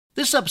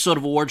This episode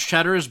of Awards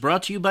Chatter is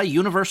brought to you by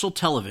Universal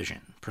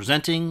Television,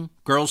 presenting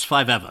Girls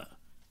 5 Eva.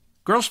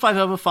 Girls 5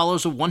 Eva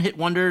follows a one-hit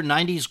wonder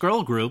 90s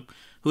girl group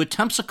who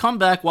attempts a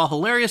comeback while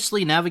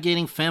hilariously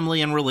navigating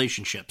family and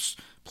relationships,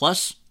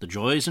 plus the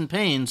joys and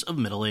pains of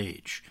middle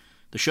age.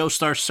 The show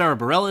stars Sarah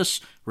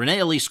Bareilles, Renee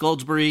Elise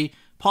Goldsberry,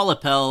 Paula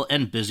Pell,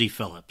 and Busy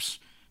Phillips.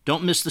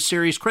 Don't miss the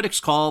series critics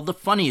call the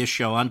funniest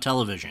show on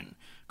television.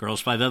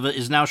 Girls 5 Eva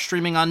is now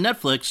streaming on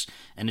Netflix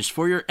and is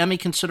for your Emmy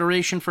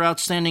consideration for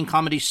Outstanding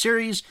Comedy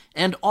Series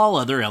and all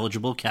other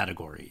eligible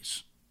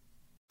categories.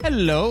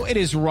 Hello, it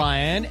is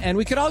Ryan, and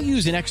we could all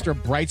use an extra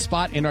bright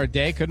spot in our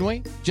day, couldn't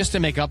we? Just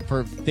to make up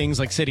for things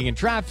like sitting in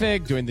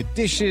traffic, doing the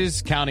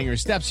dishes, counting your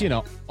steps, you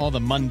know, all the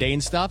mundane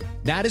stuff.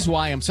 That is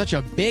why I'm such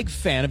a big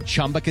fan of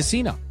Chumba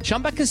Casino.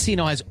 Chumba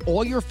Casino has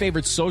all your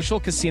favorite social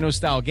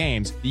casino-style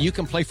games that you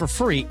can play for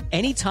free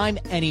anytime,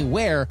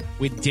 anywhere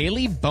with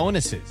daily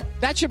bonuses.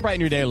 That should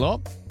brighten your day a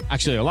little.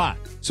 Actually, a lot.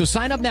 So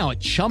sign up now at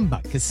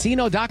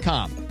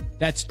ChumbaCasino.com.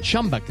 That's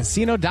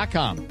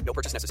ChumbaCasino.com. No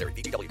purchase necessary.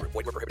 VGW Group.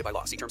 Void where prohibited by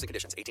law. See terms and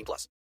conditions.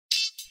 18+.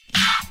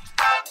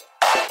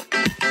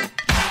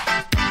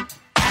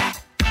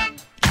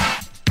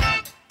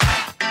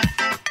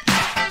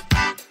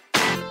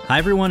 Hi,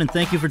 everyone, and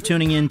thank you for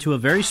tuning in to a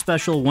very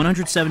special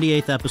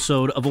 178th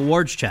episode of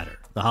Awards Chatter,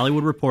 the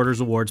Hollywood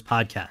Reporters Awards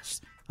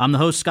podcast. I'm the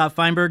host, Scott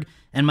Feinberg,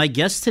 and my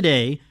guest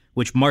today,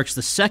 which marks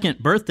the second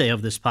birthday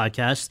of this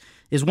podcast,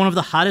 is one of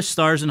the hottest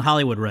stars in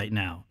Hollywood right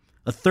now.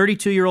 A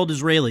 32-year-old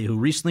Israeli who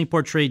recently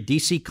portrayed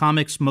DC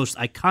Comics' most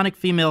iconic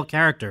female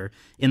character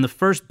in the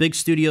first big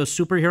studio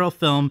superhero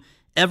film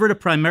ever to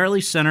primarily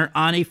center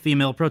on a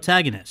female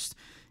protagonist,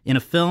 in a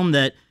film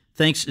that,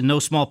 thanks in no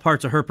small part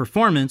to her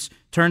performance,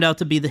 turned out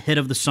to be the hit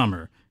of the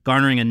summer,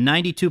 garnering a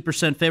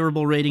 92%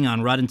 favorable rating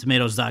on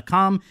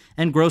RottenTomatoes.com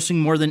and grossing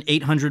more than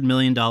 $800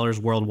 million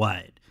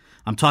worldwide.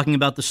 I'm talking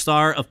about the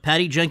star of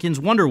Patty Jenkins'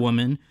 Wonder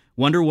Woman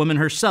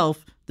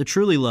herself, the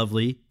truly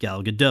lovely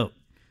Gal Gadot.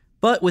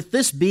 But with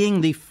this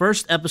being the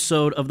first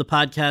episode of the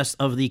podcast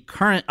of the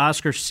current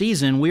Oscar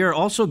season, we are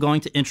also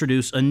going to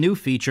introduce a new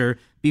feature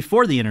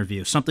before the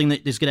interview, something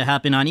that is going to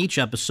happen on each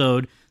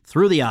episode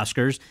through the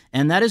Oscars,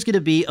 and that is going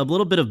to be a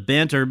little bit of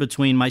banter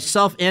between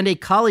myself and a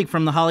colleague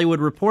from The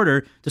Hollywood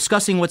Reporter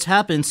discussing what's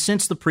happened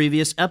since the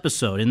previous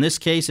episode. In this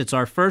case, it's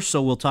our first,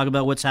 so we'll talk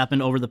about what's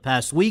happened over the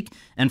past week,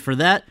 and for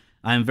that,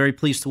 I am very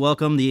pleased to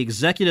welcome the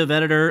executive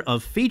editor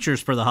of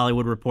features for The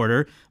Hollywood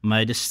Reporter,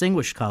 my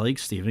distinguished colleague,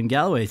 Stephen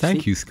Galloway.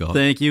 Thank you, Scott.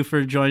 Thank you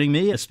for joining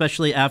me,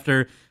 especially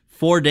after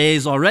 4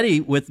 days already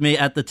with me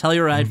at the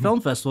Telluride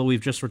Film Festival we've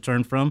just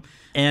returned from.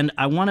 And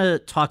I want to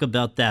talk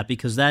about that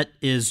because that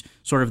is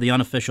sort of the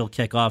unofficial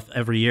kickoff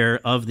every year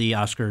of the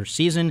Oscar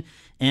season.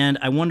 And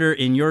I wonder,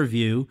 in your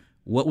view,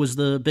 what was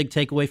the big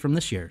takeaway from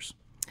this year's?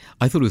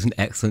 I thought it was an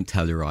excellent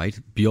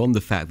Telluride, beyond the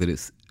fact that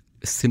it's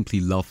simply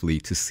lovely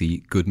to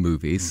see good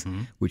movies,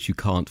 which you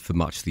can't for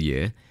much of the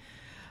year.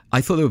 I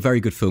thought there were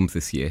very good films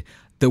this year.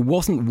 There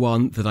wasn't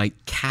one that I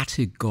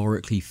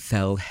categorically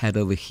fell head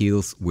over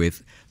heels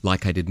with,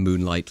 like I did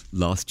Moonlight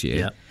last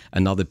year,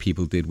 and other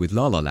people did with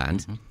La La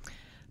Land.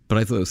 But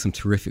I thought there were some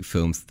terrific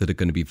films that are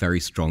going to be very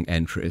strong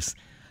entries.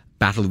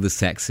 Battle of the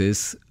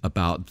Sexes,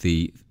 about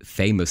the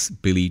famous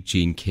Billie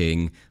Jean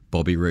King,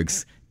 Bobby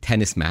Riggs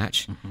tennis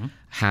match,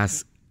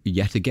 has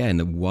yet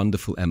again a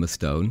wonderful Emma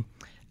Stone.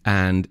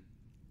 And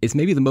it's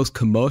maybe the most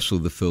commercial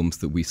of the films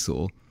that we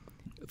saw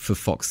for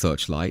Fox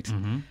Searchlight.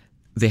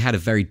 They had a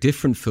very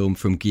different film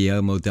from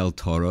Guillermo del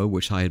Toro,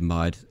 which I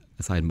admired,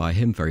 as I admire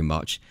him very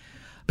much,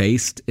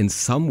 based in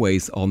some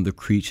ways on the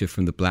creature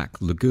from the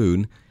Black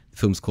Lagoon. The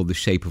film's called The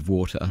Shape of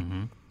Water.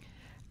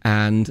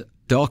 And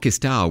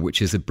Darkest Hour,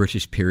 which is a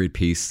British period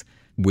piece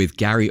with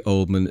Gary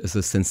Oldman as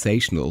a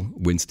sensational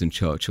Winston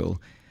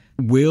Churchill,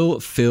 will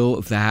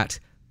fill that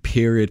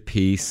period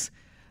piece,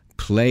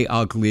 play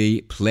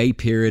ugly, play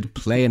period,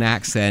 play an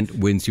accent,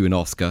 wins you an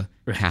Oscar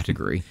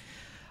category.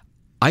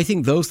 I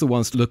think those are the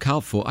ones to look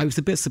out for. I was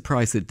a bit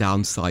surprised that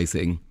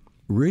Downsizing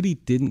really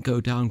didn't go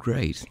down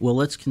great. Well,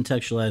 let's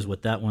contextualize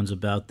what that one's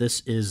about.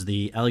 This is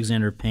the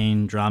Alexander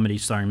Payne dramedy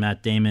starring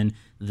Matt Damon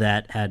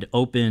that had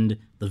opened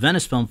the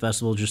Venice Film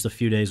Festival just a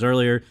few days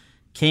earlier,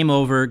 came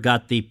over,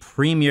 got the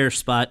premiere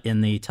spot in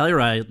the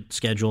Telluride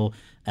schedule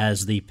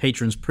as the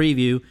patrons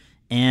preview,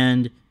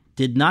 and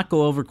did not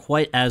go over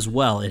quite as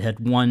well. It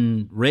had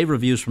won rave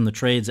reviews from the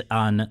trades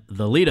on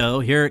the Lido.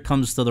 Here it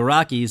comes to the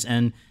Rockies,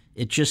 and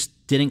it just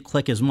didn't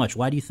click as much.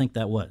 Why do you think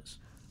that was?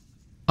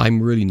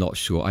 I'm really not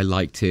sure. I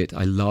liked it.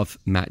 I love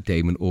Matt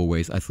Damon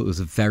always. I thought it was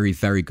a very,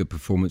 very good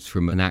performance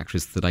from an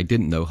actress that I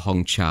didn't know,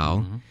 Hong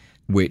Chow,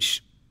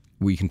 which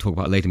we can talk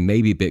about later,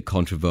 maybe a bit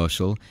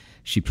controversial.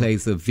 She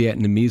plays a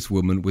Vietnamese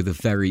woman with a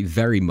very,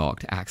 very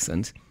marked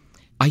accent.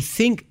 I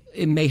think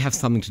it may have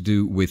something to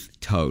do with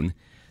tone,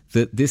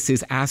 that this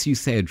is, as you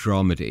say, a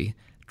dramedy.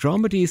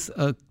 Dramedies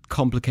are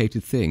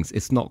complicated things.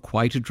 It's not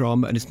quite a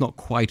drama and it's not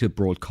quite a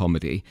broad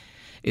comedy.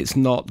 It's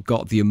not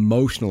got the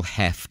emotional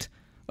heft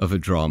of a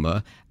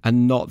drama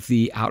and not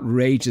the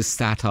outrageous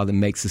satire that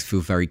makes us feel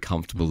very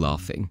comfortable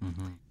laughing.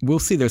 We'll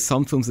see. There's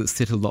some films that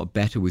sit a lot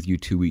better with you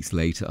 2 weeks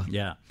later.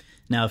 Yeah.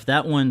 Now, if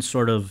that one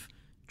sort of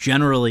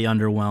generally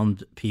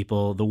underwhelmed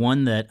people, the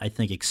one that I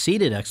think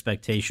exceeded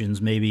expectations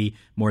maybe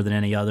more than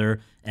any other,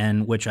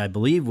 and which I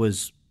believe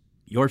was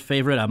your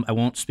favorite, I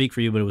won't speak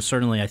for you, but it was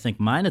certainly, I think,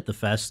 mine at the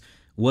fest,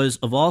 was,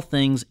 of all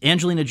things,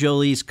 Angelina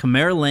Jolie's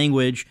Khmer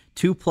language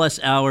 2+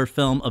 hour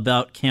film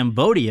about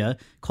Cambodia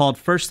called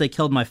First They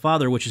Killed My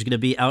Father, which is going to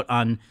be out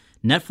on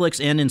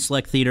Netflix and in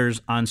select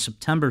theaters on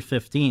September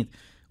 15th,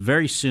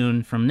 very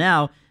soon from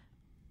now.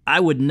 I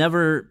would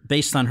never,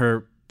 based on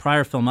her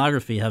prior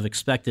filmography, have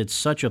expected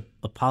such a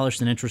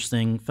polished and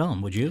interesting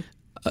film, would you?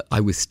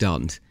 I was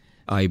stunned.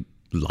 I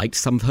liked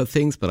some of her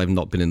things, but I've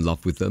not been in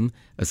love with them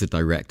as a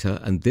director.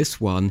 And this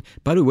one,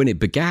 by the way, when it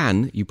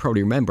began, you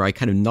probably remember, I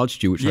kind of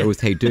nudged you, which I always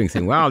hate doing,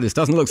 saying, wow, this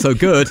doesn't look so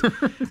good.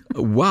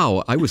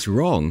 Wow, I was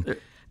wrong.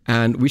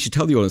 And we should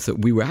tell the audience that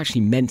we were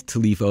actually meant to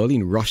leave early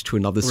and rush to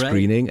another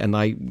screening. And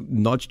I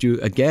nudged you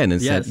again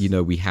and said,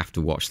 we have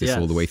to watch this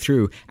all the way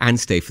through and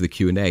stay for the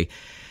Q&A.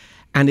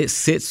 And it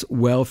sits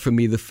well for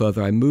me the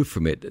further I move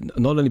from it,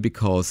 not only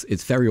because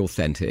it's very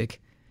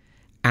authentic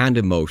and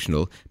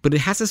emotional, but it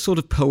has a sort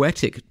of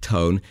poetic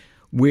tone,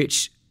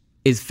 which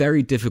is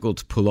very difficult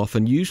to pull off.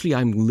 And usually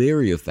I'm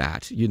leery of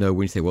that,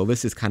 when you say, well,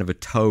 this is kind of a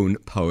tone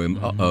poem,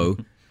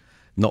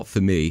 not for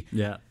me.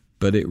 Yeah.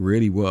 But it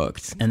really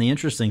worked. And the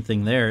interesting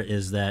thing there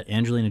is that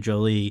Angelina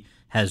Jolie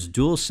has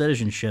dual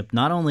citizenship.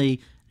 Not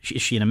only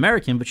is she an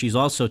American, but she's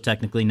also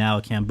technically now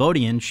a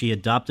Cambodian. She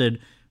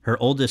adopted her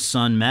oldest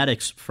son,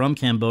 Maddox, from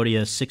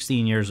Cambodia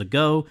 16 years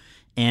ago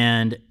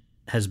and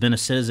has been a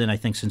citizen, I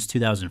think, since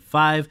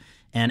 2005.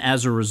 And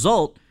as a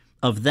result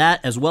of that,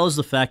 as well as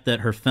the fact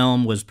that her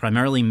film was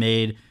primarily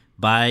made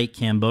by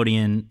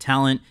Cambodian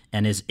talent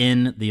and is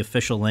in the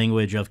official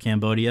language of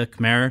Cambodia,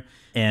 Khmer,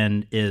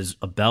 and is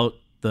about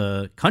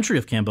the country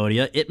of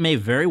Cambodia, it may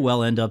very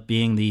well end up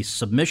being the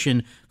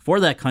submission for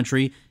that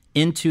country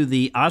into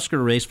the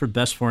Oscar race for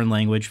Best Foreign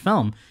Language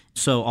Film.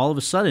 So all of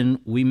a sudden,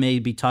 we may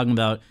be talking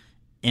about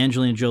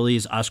Angelina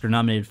Jolie's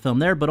Oscar-nominated film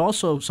there, but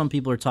also some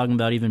people are talking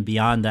about even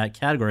beyond that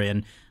category,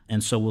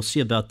 and so we'll see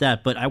about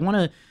that. But I want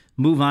to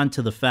move on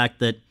to the fact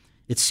that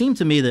it seemed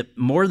to me that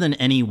more than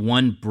any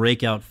one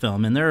breakout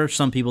film, and there are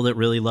some people that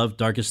really love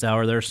Darkest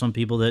Hour, there are some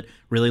people that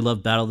really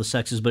love Battle of the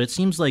Sexes, but it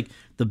seems like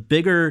the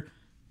bigger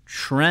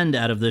trend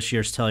out of this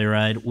year's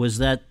Telluride was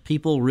that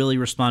people really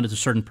responded to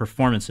certain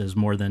performances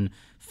more than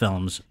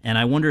films. And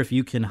I wonder if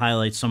you can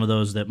highlight some of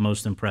those that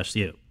most impressed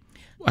you.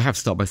 I have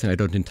to start by saying I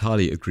don't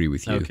entirely agree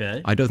with you.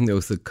 Okay. I don't think there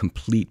was a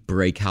complete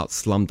breakout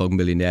Slumdog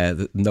Millionaire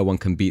that no one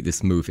can beat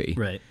this movie.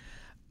 Right.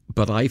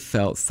 But I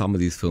felt some of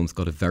these films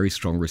got a very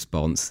strong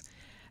response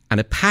and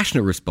a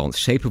passionate response.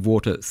 Shape of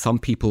Water, some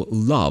people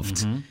loved.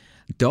 Mm-hmm.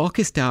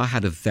 Darkest Hour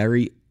had a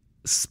very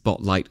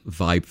spotlight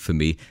vibe for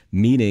me,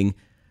 meaning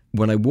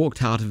when I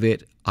walked out of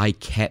it, I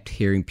kept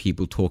hearing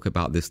people talk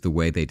about this the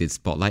way they did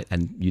Spotlight.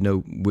 And you know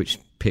which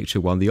picture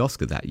won the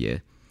Oscar that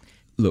year?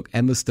 Look,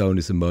 Emma Stone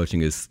is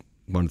emerging as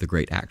one of the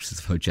great actresses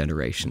of her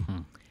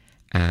generation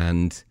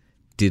and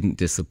didn't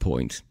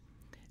disappoint.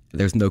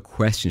 There's no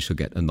question she'll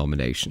get a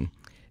nomination.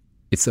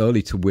 It's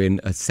early to win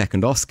a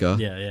second Oscar,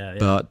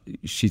 but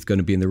she's going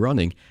to be in the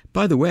running.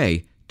 By the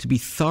way, to be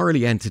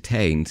thoroughly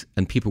entertained,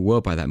 and people were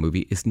by that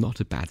movie, is not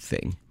a bad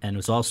thing. And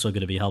it's also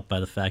going to be helped by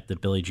the fact that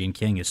Billie Jean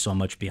King is so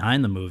much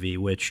behind the movie,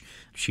 which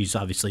she's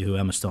obviously who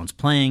Emma Stone's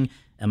playing.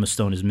 Emma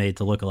Stone is made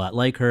to look a lot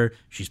like her.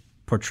 She's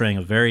portraying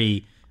a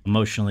very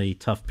emotionally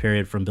tough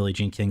period from Billie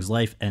Jean King's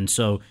life. And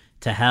so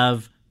to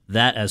have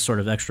that as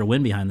sort of extra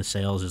wind behind the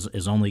sails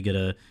is only going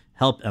to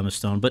help Emma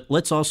Stone. But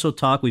let's also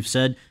talk, we've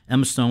said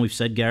Emma Stone, we've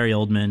said Gary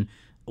Oldman.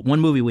 One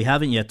movie we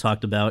haven't yet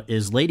talked about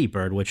is Lady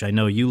Bird, which I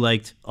know you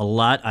liked a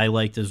lot. I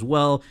liked as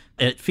well.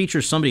 It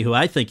features somebody who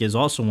I think is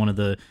also one of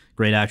the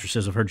great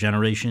actresses of her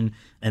generation,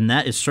 and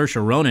that is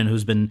Saoirse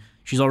Ronan,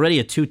 she's already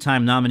a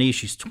 2-time nominee.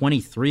 She's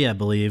 23, I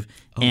believe.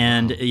 Oh,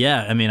 and wow.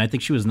 Yeah, I mean, I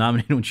think she was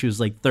nominated when she was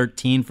like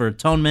 13 for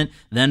Atonement,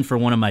 then for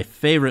one of my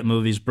favorite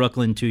movies,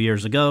 Brooklyn, 2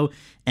 years ago.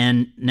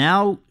 And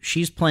now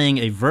she's playing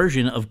a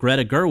version of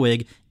Greta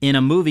Gerwig in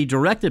a movie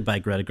directed by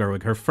Greta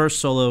Gerwig, her first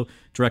solo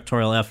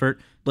directorial effort.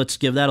 Let's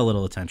give that a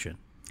little attention.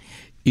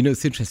 You know,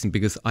 it's interesting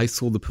because I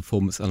saw the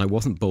performance and I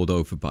wasn't bowled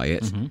over by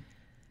it. Mm-hmm.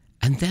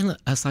 And then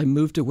as I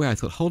moved away, I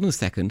thought, hold on a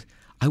second,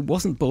 I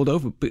wasn't bowled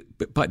over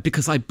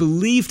because I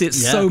believed it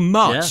so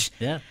much.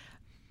 Yeah.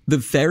 The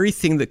very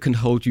thing that can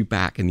hold you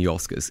back in the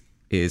Oscars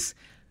is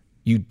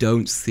you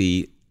don't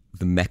see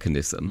the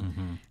mechanism.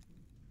 Mm-hmm.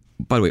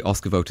 By the way,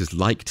 Oscar voters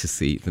like to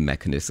see the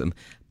mechanism.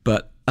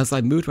 But as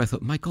I moved, I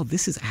thought, my God,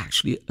 this is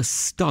actually a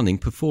stunning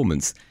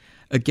performance.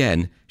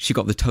 Again, she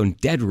got the tone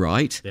dead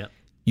right. Yeah.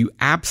 You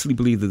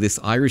absolutely believe that this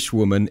Irish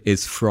woman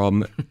is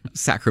from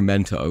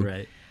Sacramento.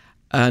 Right.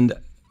 And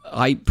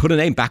I put a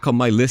name back on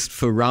my list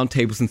for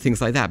roundtables and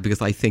things like that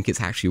because I think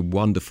it's actually a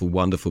wonderful,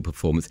 wonderful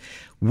performance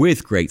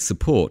with great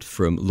support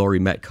from Laurie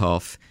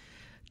Metcalf,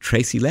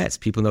 Tracy Letts,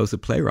 people know as a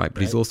playwright,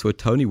 but he's also a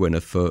Tony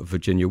winner for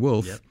Virginia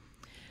Woolf. Yep.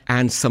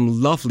 And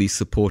some lovely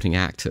supporting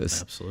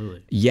actors.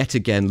 Absolutely. Yet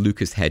again,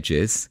 Lucas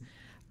Hedges.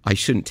 I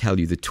shouldn't tell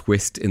you the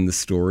twist in the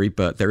story,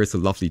 but there is a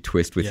lovely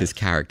twist with his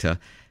character.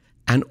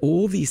 And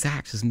all these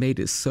actors made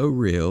it so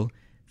real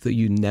that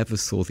you never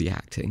saw the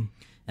acting.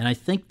 And I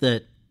think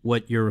that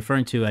what you're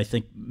referring to, I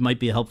think, might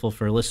be helpful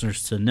for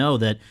listeners to know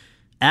that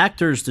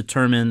actors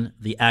determine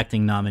the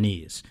acting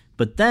nominees.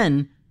 But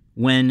then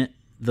when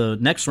the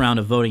next round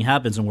of voting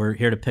happens and we're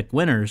here to pick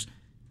winners,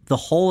 the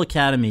whole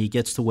Academy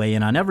gets to weigh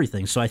in on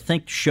everything. So I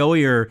think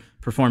showier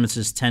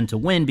performances tend to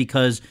win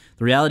because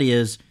the reality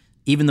is,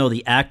 even though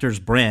the actors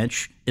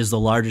branch is the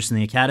largest in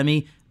the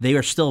Academy, they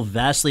are still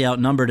vastly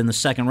outnumbered in the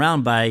second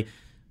round by,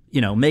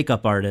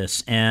 makeup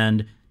artists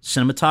and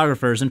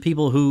cinematographers and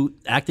people who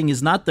acting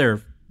is not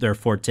their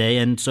forte,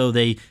 and so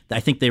I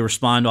think they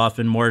respond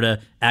often more to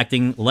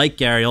acting like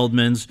Gary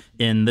Oldman's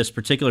in this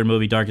particular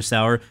movie, Darkest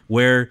Hour,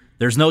 where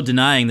there's no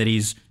denying that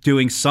he's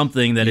doing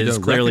something that is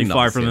clearly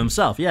far from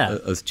himself. Yeah,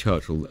 as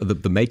Churchill,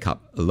 the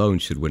makeup alone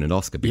should win an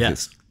Oscar because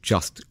it's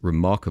just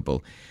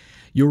remarkable.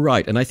 You're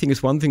right, and I think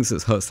it's one of the things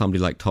that's hurt somebody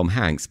like Tom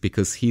Hanks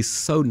because he's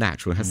so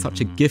natural and has such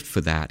a gift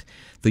for that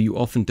you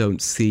often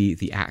don't see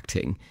the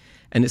acting.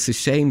 And it's a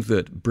shame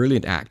that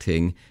brilliant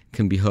acting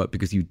can be hurt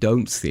because you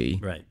don't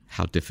see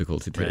how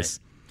difficult it is.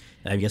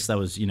 I guess that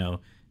was,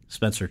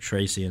 Spencer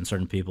Tracy and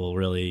certain people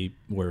really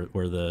were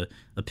the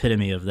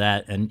epitome of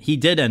that. And he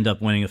did end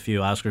up winning a few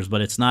Oscars,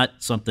 but it's not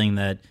something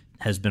that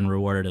has been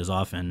rewarded as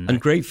often.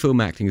 And great film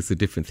acting is a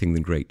different thing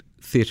than great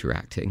theatre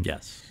acting.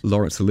 Yes.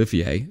 Laurence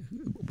Olivier,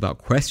 without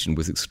question,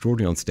 was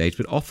extraordinary on stage,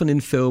 but often in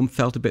film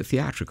felt a bit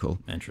theatrical.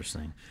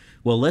 Interesting.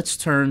 Well, let's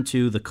turn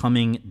to the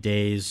coming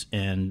days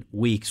and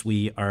weeks.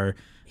 We are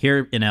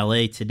here in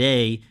LA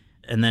today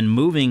and then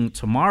moving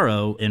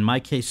tomorrow, in my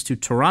case, to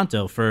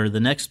Toronto for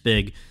the next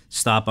big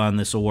stop on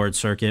this award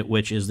circuit,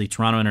 which is the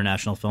Toronto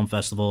International Film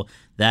Festival.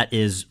 That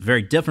is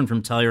very different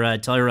from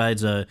Telluride.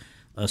 Telluride's a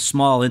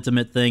small,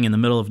 intimate thing in the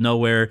middle of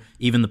nowhere.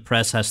 Even the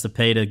press has to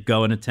pay to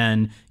go and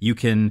attend. You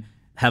can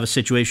have a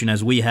situation,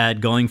 as we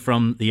had, going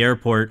from the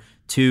airport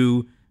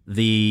to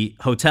the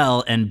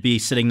hotel and be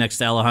sitting next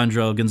to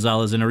Alejandro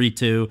Gonzalez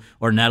Inarritu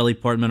or Natalie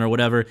Portman or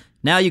whatever.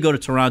 Now you go to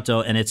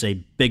Toronto and it's a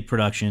big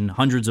production,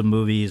 hundreds of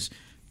movies,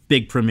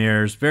 big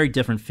premieres, very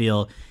different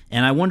feel.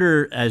 And I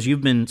wonder, as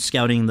you've been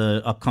scouting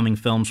the upcoming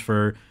films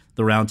for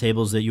the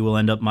roundtables that you will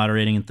end up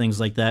moderating and things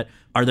like that,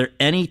 are there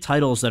any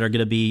titles that are going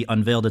to be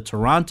unveiled at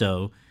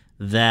Toronto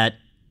that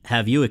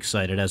have you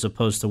excited as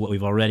opposed to what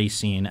we've already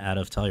seen out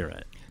of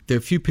Telluride? There are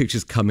a few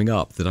pictures coming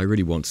up that I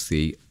really want to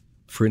see.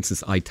 For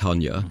instance, I,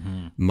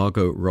 Tonya.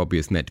 Margot Robbie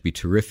is meant to be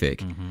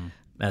terrific.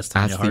 As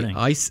Tonya Harding. The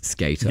ice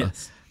skater.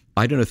 Yes.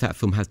 I don't know if that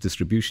film has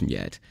distribution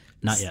yet.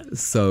 Not yet.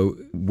 So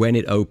when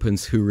it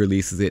opens, who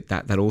releases it?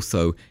 That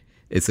also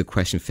is a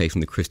question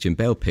facing the Christian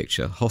Bale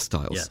picture,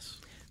 Hostiles. Yes.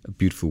 A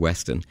beautiful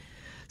Western.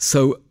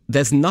 So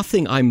there's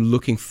nothing I'm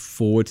looking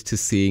forward to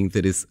seeing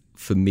that is,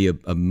 for me,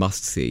 a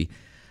must-see.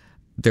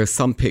 There are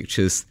some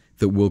pictures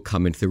that will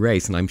come into the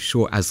race, and I'm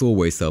sure, as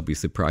always, there'll be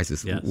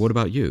surprises. Yes. What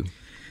about you?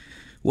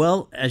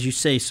 Well, as you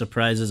say,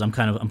 surprises. I'm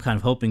kind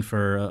of hoping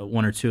for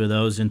one or two of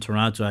those in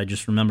Toronto. I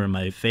just remember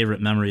my favorite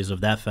memories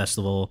of that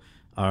festival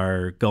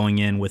are going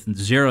in with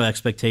zero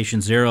expectation,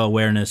 zero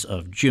awareness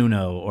of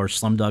Juno or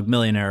Slumdog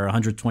Millionaire or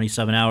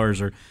 127 Hours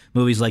or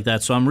movies like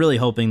that. So I'm really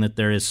hoping that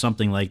there is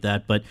something like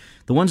that. But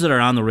the ones that are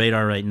on the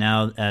radar right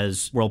now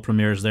as world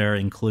premieres there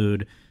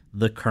include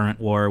The Current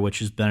War,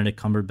 which is Benedict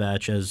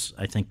Cumberbatch as,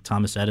 I think,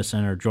 Thomas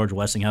Edison or George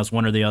Westinghouse,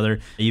 one or the other.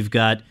 You've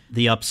got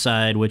The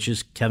Upside, which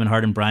is Kevin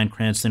Hart and Bryan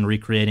Cranston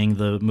recreating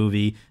the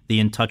movie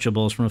The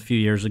Untouchables from a few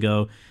years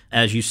ago.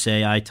 As you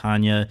say, I,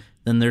 Tonya.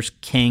 Then there's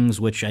Kings,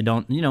 which I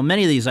don't,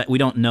 many of these we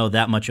don't know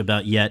that much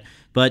about yet.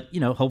 But,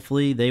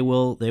 hopefully they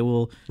will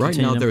Right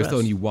now there is impress.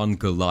 only one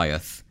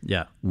Goliath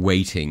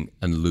waiting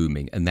and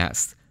looming, and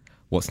that's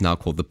what's now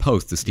called The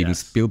Post, the Steven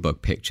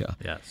Spielberg picture.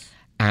 Yes.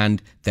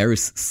 And there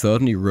is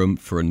certainly room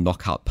for a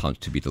knockout punch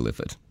to be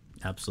delivered.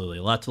 Absolutely.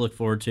 A lot to look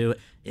forward to,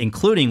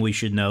 including, we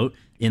should note,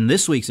 in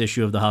this week's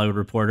issue of The Hollywood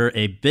Reporter,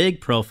 a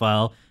big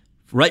profile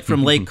right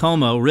from Lake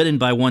Como, written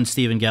by one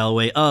Stephen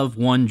Galloway of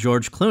one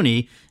George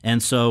Clooney.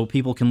 And so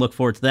people can look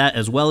forward to that,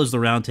 as well as the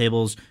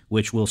roundtables,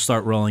 which will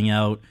start rolling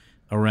out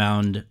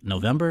around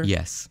November?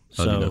 Yes,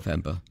 early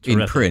November.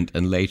 Terrific. In print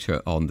and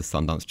later on the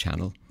Sundance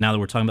Channel. Now that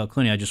we're talking about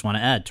Clooney, I just want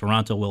to add,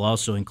 Toronto will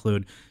also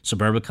include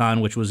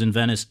Suburbicon, which was in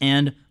Venice,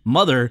 and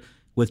Mother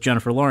with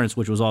Jennifer Lawrence,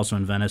 which was also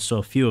in Venice. So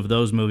a few of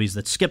those movies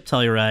that skipped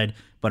Telluride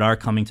but are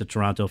coming to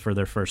Toronto for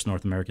their first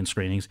North American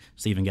screenings.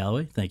 Stephen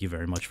Galloway, thank you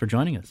very much for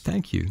joining us.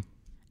 Thank you.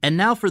 And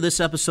now for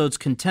this episode's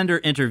contender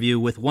interview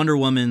with Wonder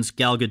Woman's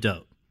Gal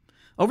Gadot.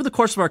 Over the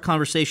course of our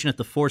conversation at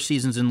the Four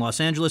Seasons in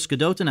Los Angeles,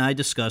 Gadot and I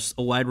discussed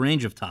a wide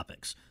range of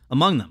topics.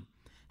 Among them,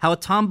 how a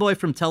tomboy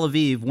from Tel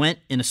Aviv went,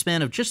 in a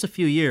span of just a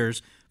few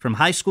years, from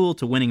high school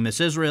to winning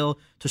Miss Israel,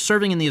 to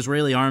serving in the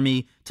Israeli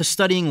army, to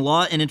studying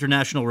law and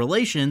international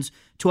relations,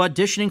 to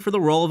auditioning for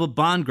the role of a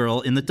Bond girl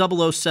in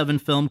the 007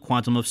 film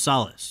Quantum of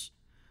Solace.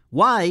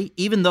 Why,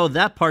 even though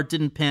that part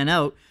didn't pan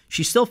out,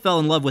 she still fell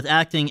in love with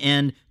acting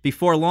and,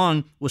 before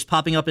long, was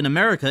popping up in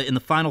America in the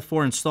final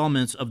 4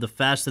 installments of the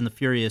Fast and the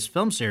Furious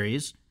film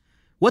series.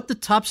 What the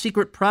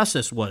top-secret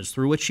process was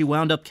through which she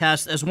wound up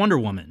cast as Wonder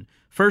Woman,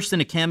 first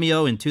in a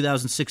cameo in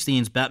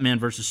 2016's Batman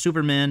vs.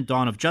 Superman,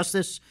 Dawn of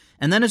Justice,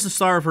 and then as the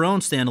star of her own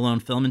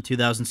standalone film in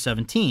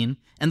 2017,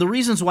 and the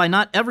reasons why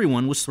not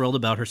everyone was thrilled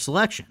about her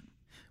selection.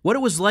 What it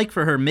was like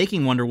for her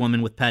making Wonder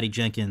Woman with Patty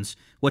Jenkins,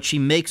 what she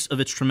makes of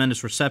its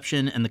tremendous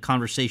reception and the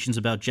conversations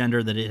about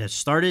gender that it has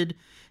started,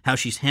 how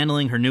she's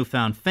handling her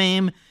newfound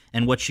fame,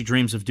 and what she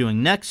dreams of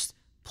doing next,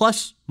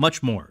 plus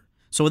much more.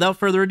 So without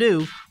further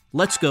ado,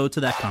 let's go to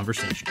that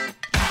conversation.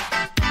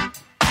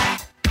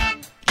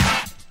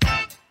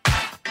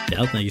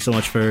 Dale, thank you so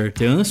much for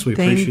doing this. We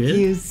appreciate it. Thank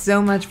you so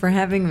much for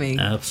having me.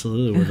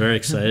 Absolutely. We're very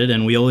excited.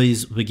 And we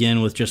always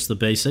begin with just the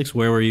basics.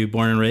 Where were you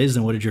born and raised,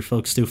 and what did your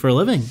folks do for a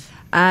living?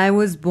 I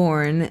was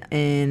born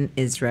in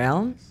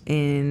Israel,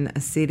 in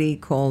a city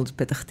called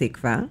Petah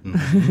Tikva.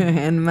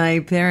 And my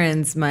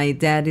parents, my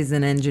dad is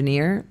an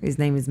engineer. His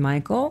name is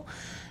Michael.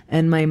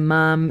 And my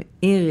mom,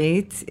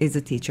 Irit, is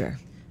a teacher.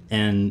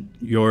 And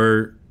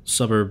your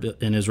suburb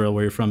in Israel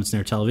where you're from, it's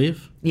near Tel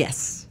Aviv?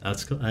 Yes.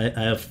 That's cool. I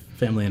have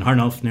family in Har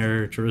Nof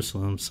near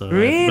Jerusalem. So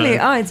really?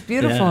 Oh, it's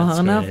beautiful. Har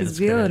Nof is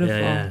beautiful.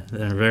 Yeah.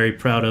 They're very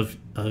proud of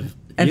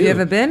Have you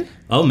ever been?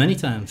 Oh, many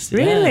times.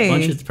 Really?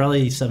 Yeah,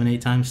 probably 7-8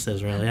 times to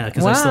Israel. Yeah,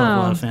 because I still have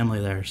a lot of family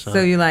there.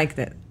 So you liked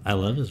it? I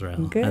love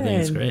Israel. Good. I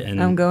think it's great.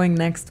 And I'm going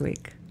next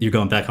week. You're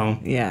going back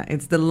home? Yeah,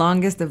 it's the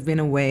longest I've been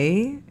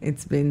away.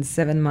 It's been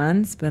 7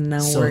 months, but now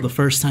the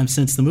first time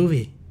since the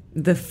movie.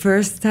 The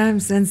first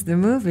time since the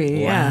movie,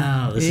 yeah.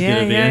 Wow, this is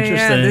going to be interesting.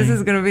 Yeah, this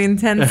is going to be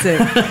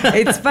intensive.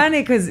 It's funny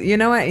because, you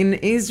know what, in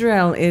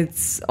Israel,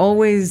 it's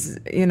always,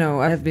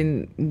 I've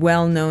been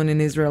well known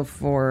in Israel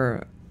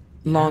for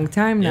a long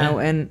time now,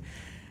 and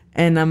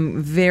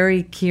I'm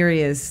very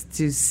curious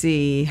to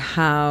see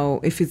how,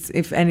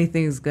 if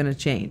anything is going to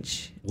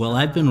change. Well,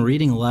 I've been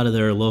reading a lot of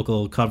their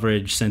local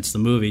coverage since the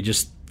movie,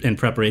 just in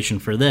preparation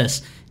for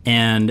this,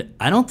 and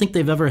I don't think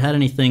they've ever had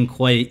anything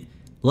quite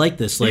like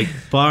this. Like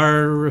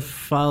Bar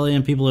Refaeli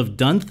and people have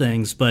done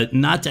things, but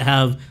not to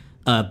have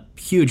a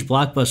huge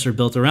blockbuster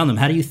built around them.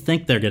 How do you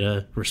think they're going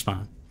to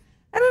respond?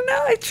 I don't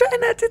know. I try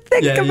not to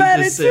think about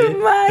it too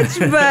much,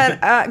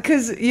 but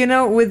because,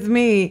 with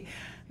me,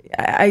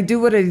 I do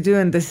what I do,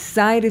 and the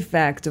side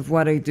effect of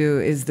what I do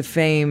is the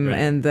fame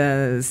and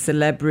the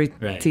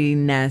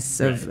celebrity-ness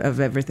of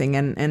everything.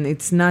 And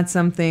it's not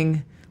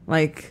something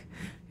like,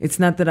 it's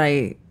not that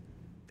I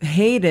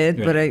hate it,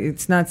 but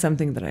it's not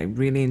something that I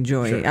really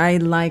enjoy. Sure. I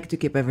like to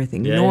keep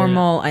everything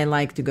normal. I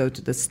like to go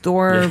to the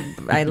store.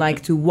 I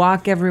like to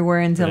walk everywhere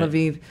in Tel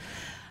Aviv.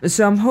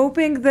 So I'm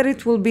hoping that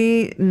it will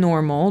be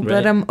normal,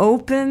 but I'm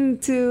open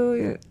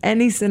to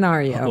any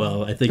scenario.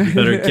 Well, I think you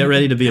better get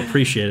ready to be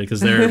appreciated because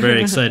they're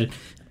very excited.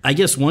 I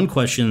guess one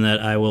question that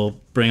I will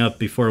bring up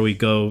before we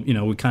go,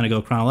 we kind of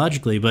go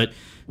chronologically, but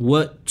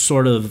what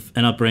sort of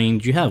an upbringing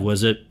did you have?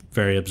 Was it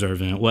very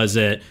observant? Was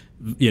it,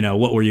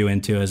 what were you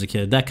into as a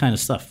kid? That kind of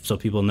stuff, so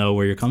people know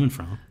where you're coming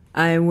from.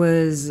 I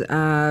was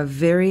a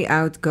very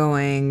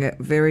outgoing,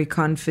 very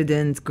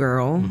confident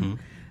girl. Mm-hmm.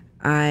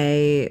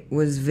 I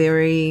was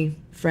very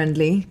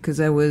friendly because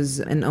I was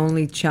an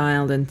only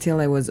child until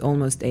I was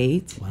almost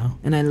 8. Wow.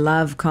 And I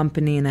love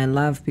company and I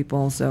love people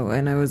also.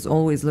 And I was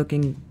always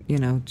looking,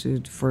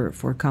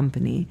 for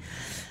company.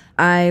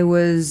 I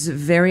was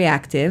very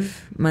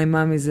active. My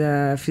mom is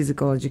a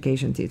physical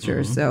education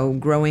teacher. Mm-hmm. So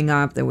growing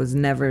up, I was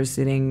never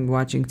sitting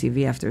watching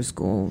TV after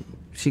school.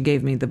 She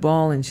gave me the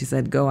ball and she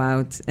said, go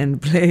out and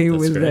play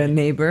with the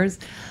neighbors.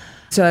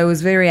 So I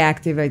was very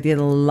active. I did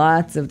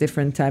lots of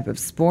different type of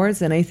sports.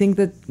 And I think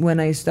that when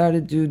I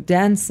started to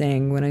dance,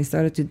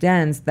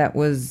 that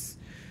was,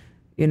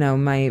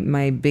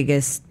 my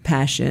biggest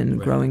passion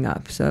growing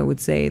up. So I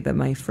would say that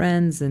my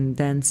friends and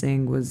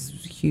dancing was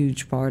a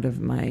huge part of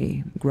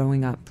my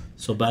growing up.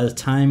 So by the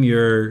time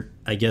you're,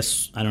 I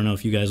guess, I don't know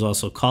if you guys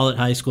also call it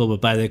high school, but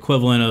by the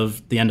equivalent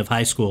of the end of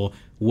high school,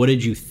 what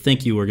did you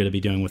think you were going to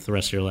be doing with the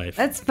rest of your life?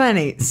 That's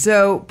funny.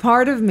 So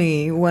part of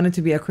me wanted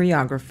to be a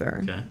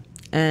choreographer. Okay.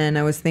 And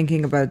I was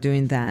thinking about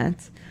doing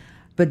that.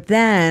 But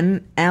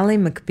then Ally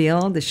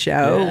McBeal, the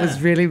show,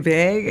 was really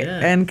big. Yeah.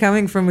 And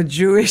coming from a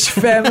Jewish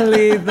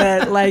family,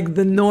 that like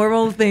the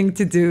normal thing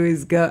to do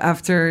is go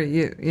after,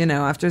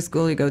 after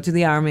school, you go to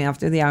the army.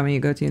 After the army, you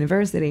go to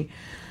university.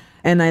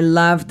 And I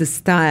love the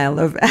style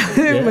of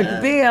Ally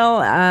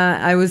McBeal.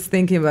 I was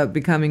thinking about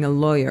becoming a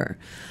lawyer.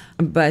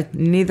 But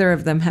neither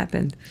of them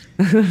happened.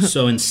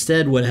 So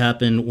instead, what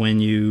happened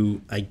when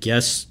you, I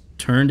guess,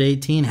 turned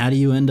 18? How do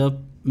you end up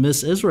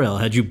Miss Israel?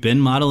 Had you been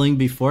modeling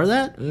before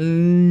that?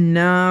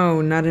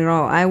 No, not at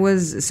all. I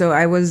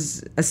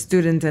was a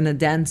student and a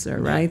dancer,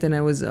 right? And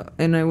I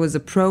was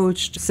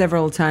approached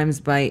several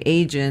times by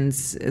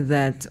agents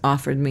that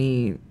offered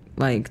me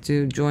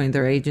to join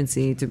their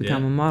agency to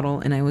become a model,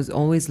 and I was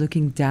always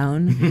looking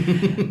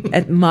down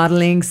at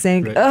modeling,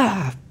 saying,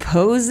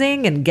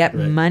 posing and get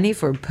money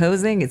for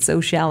posing, it's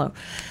so shallow.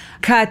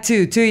 Cut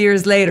to 2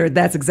 years later,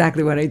 that's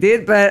exactly what I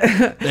did, but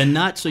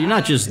so you're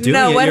not just doing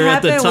it, you're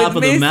at the top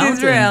of the mountain.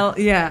 Israel,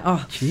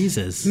 oh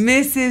Jesus.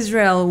 Miss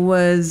Israel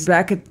was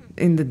back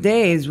in the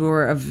days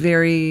were a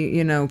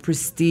very,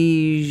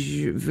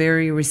 prestige,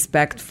 very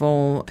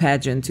respectful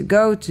pageant to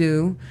go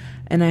to.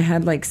 And I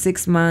had like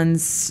 6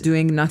 months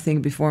doing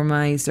nothing before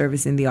my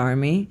service in the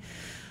army.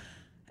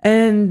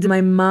 And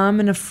my mom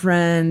and a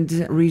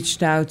friend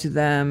reached out to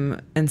them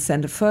and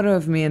sent a photo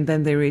of me. And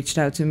then they reached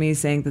out to me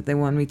saying that they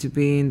want me to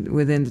be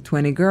within the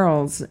 20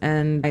 girls.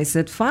 And I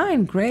said,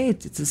 fine,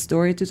 great. It's a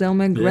story to tell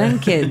my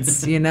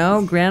grandkids, you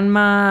know.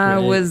 Grandma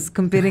was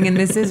competing in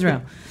Miss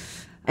Israel.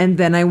 And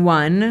then I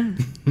won,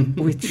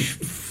 which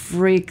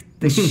freaked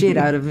the shit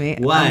out of me.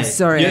 Why? I'm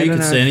sorry. Yeah, I you don't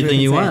can know say if anything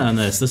we you can want say it. on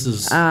this. This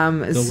is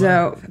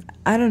So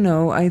I don't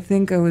know. I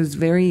think I was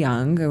very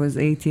young. I was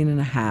 18 and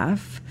a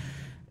half.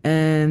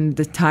 And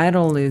the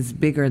title is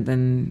bigger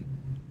than,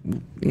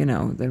 you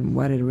know, than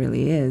what it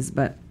really is.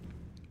 But,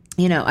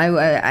 you know,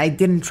 I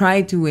didn't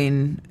try to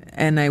win,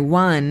 and I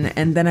won.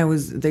 And then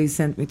they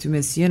sent me to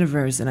Miss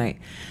Universe, and I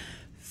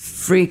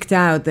freaked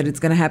out that it's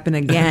going to happen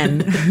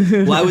again.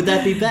 Why would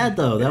that be bad,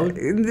 though?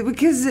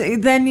 Because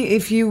then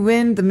if you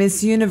win the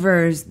Miss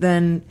Universe,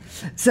 then...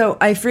 So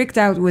I freaked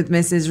out with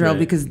Miss Israel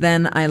because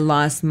then I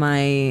lost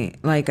my...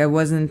 Like, I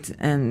wasn't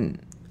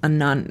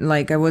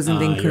I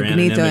wasn't your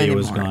incognito anonymity anymore.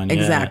 was gone, yeah.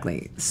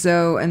 Exactly.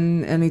 So,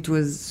 and it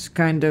was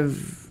kind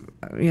of,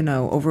 you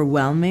know,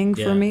 overwhelming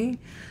for me.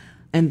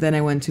 And then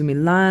I went to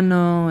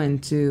Milano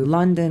and to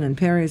London and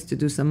Paris to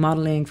do some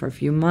modeling for a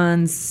few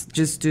months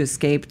just to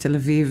escape Tel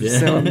Aviv.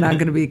 So I'm not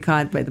going to be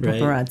caught by the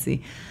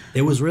paparazzi.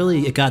 It was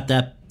really, it got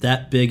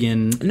that big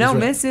in No, Israel.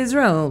 Miss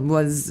Israel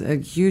was a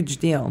huge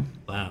deal.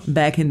 Wow.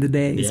 Back in the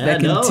days, Yeah,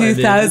 back no, in I mean,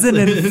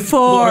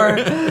 2004.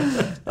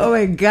 Oh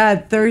my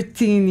God,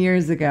 13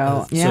 years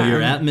ago. So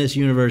you're at Miss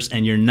Universe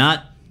and you're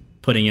not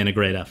putting in a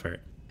great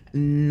effort.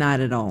 Not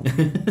at all.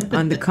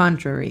 On the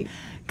contrary,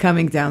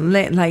 coming down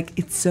like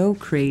it's so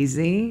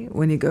crazy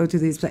when you go to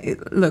these places.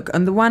 Look,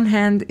 on the one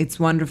hand, it's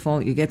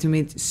wonderful. You get to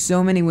meet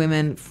so many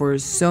women for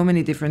so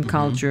many different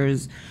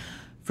cultures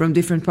from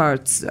different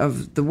parts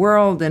of the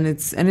world, and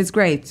it's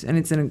great, and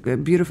it's a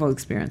beautiful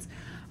experience.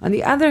 On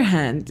the other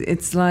hand,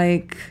 it's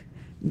like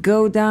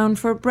go down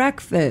for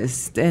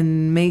breakfast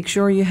and make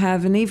sure you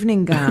have an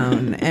evening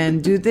gown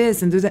and do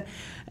this and do that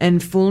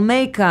and full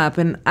makeup.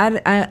 And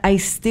I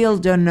still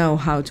don't know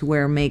how to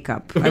wear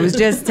makeup. I was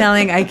just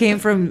I came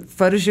from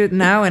photo shoot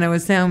now, and I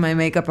was telling my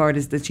makeup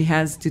artist that she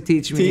has to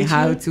teach me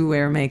how to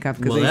wear makeup.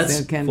 Well, I that's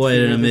still can't quite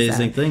an figure this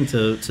amazing out. thing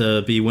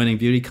to be winning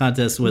beauty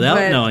contests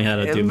without knowing how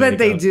to do makeup. But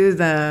they do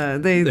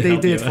they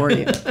help do you. it for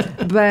you.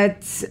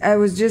 But I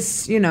was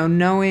just, you know,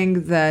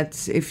 knowing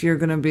that if you're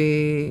going to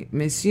be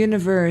Miss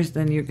Universe,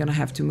 then you're going to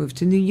have to move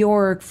to New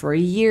York for a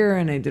year,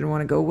 and I didn't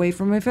want to go away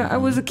from my family. I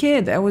was a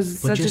kid. I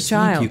was But such a just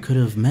child. think, you could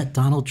have met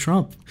Donald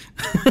Trump.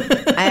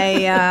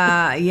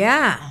 Yeah.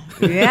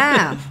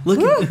 Look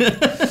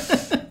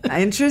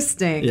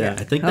Interesting. Yeah,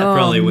 I think that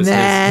probably was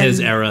man. his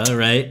era,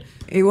 right?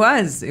 It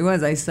was.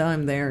 I saw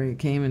him there. He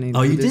came and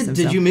Oh, you introduced did?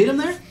 himself. Did you meet him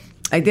there?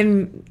 I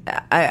didn't.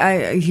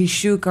 He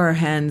shook our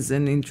hands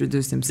and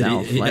introduced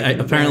himself.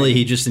 Apparently,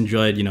 he just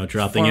enjoyed,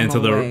 dropping into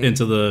formal way.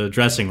 into the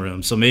dressing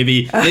room. So maybe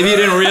you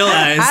didn't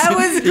realize. I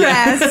was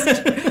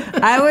dressed.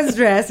 I was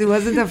dressed. He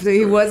wasn't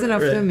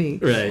after me.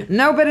 Right.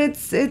 No, but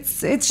it's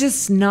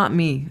just not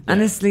me.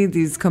 Honestly,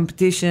 these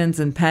competitions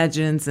and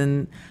pageants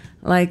and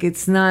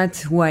it's not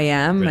who I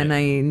am, Right. and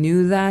I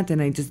knew that,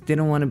 and I just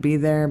didn't want to be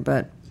there.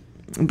 But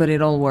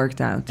it all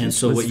worked out. And It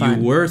so was what fun.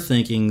 you were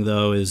thinking,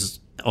 though, is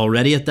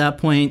already at that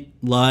point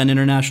law and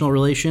international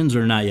relations,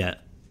 or not yet?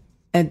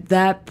 At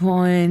that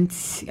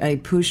point, I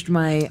pushed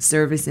my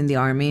service in the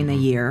army in a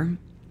year,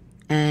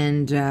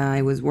 and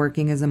I was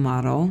working as a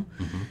model.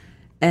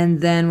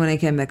 And then when I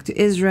came back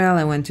to Israel,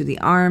 I went to the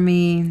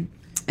army.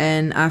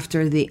 And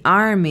after the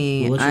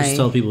army, Well, let's just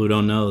tell people who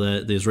don't know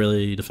that the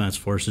Israeli Defense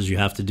Forces, you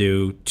have to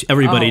do.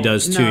 Everybody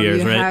does 2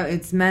 years, right?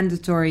 It's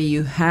mandatory.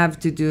 You have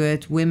to do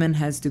it. Women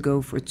has to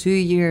go for 2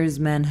 years.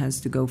 Men has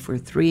to go for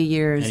 3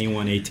 years.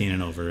 Anyone 18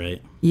 and over,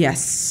 right?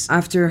 Yes.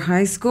 After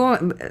high school,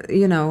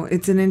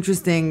 it's an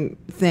interesting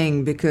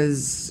thing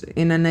because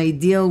in an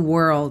ideal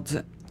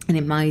world, and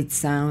it might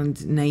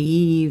sound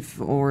naive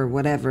or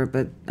whatever,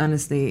 but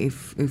honestly,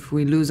 if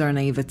we lose our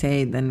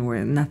naivete, then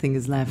nothing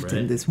is left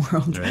in this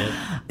world. Right.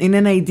 In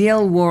an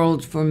ideal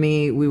world, for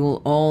me, we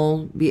will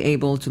all be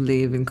able to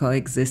live in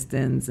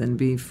coexistence and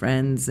be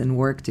friends and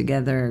work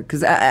together.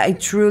 Because I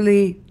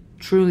truly,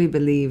 truly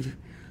believe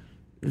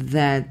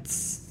that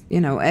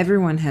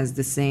everyone has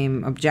the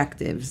same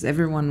objectives.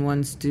 Everyone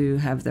wants to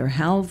have their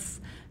health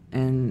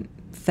and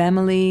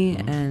family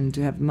and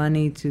to have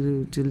money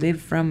to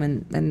live from,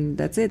 and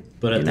that's it.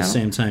 But at the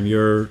same time,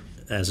 you're,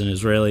 as an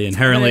Israeli,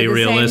 inherently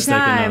realistic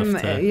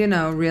enough to...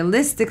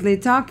 realistically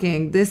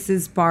talking, this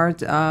is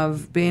part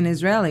of being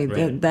Israeli.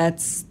 Right.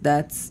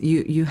 That's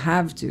you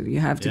have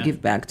to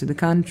give back to the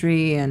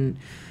country, and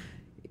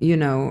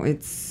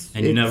it's...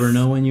 And you never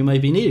know when you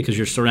might be needed because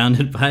you're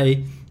surrounded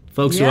by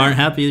folks who aren't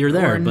happy you're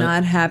there. Or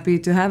not happy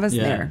to have us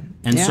there.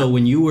 And so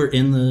when you were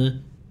in the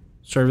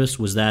service,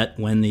 was that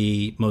when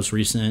the most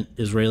recent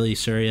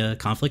Israeli-Syria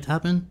conflict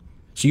happened?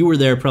 So you were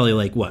there probably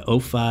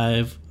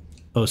 05,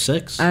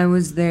 06? I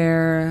was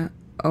there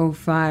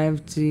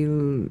 05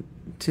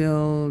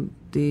 till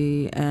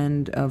the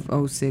end of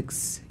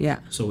 '06. Yeah,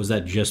 So was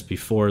that just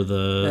before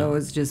that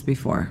was just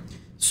before.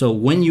 So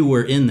when you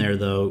were in there,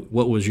 though,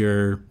 what was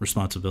your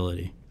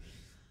responsibility?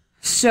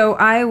 So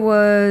I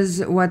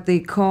was what they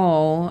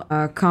call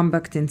a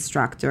combat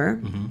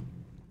instructor.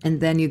 And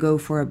then you go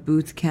for a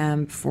boot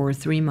camp for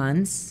 3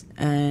 months,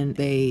 and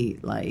they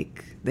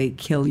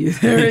kill you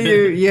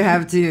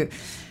there.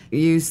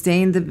 You stay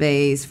in the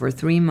base for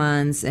 3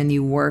 months, and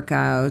you work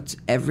out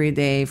every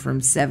day from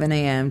 7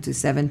 a.m. to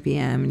 7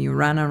 p.m. And you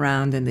run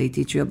around, and they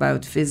teach you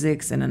about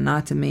physics and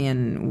anatomy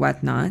and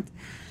whatnot.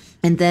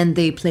 And then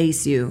they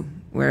place you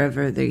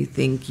wherever they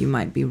think you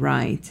might be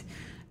right.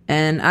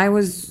 And I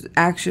was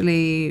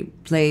actually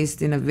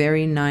placed in a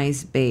very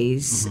nice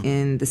base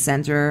in the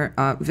center,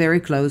 very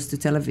close to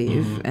Tel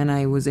Aviv, and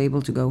I was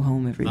able to go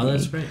home every day. Oh,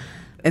 that's great.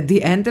 At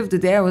the end of the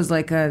day, I was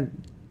like a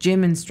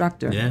gym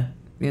instructor. Yeah.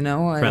 You know,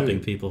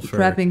 Prepping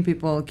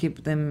people,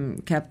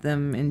 kept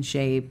them in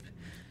shape.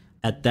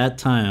 At that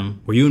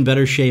time, were you in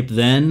better shape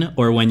then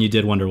or when you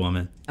did Wonder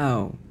Woman?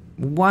 Oh,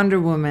 Wonder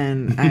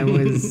Woman, I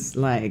was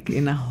like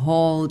in a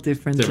whole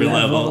different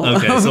level.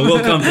 Okay, so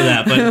we'll come to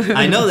that. But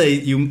I know that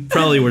you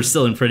probably were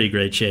still in pretty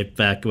great shape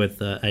back with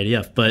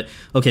IDF. But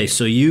okay,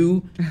 so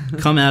you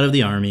come out of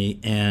the Army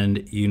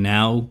and you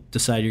now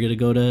decide you're going to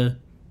go to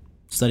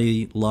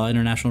study law,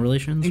 international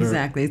relations? Or?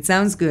 Exactly. It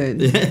sounds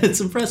good.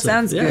 It's impressive.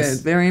 Sounds yes.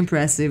 good. Very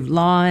impressive.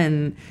 Law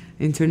and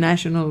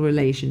international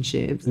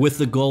relationships. With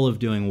the goal of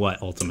doing what,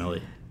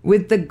 ultimately?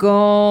 With the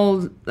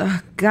goal,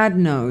 God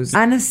knows.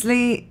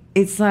 Honestly,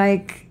 it's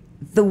like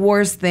the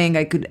worst thing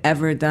I could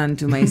ever done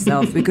to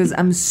myself because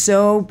I'm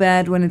so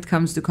bad when it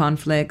comes to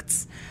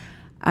conflicts.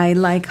 I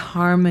like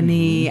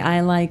harmony.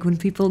 I like when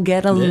people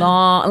get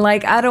along.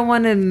 Like, I don't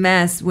want to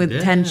mess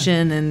with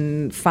tension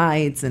and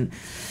fights.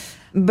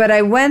 But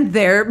I went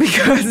there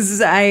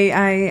because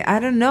I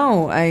don't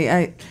know.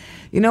 I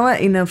you know what?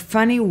 In a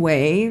funny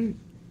way,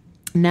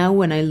 now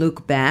when I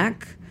look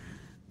back,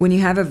 when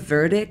you have a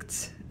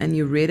verdict and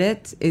you read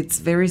it, it's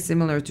very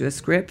similar to a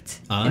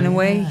script in a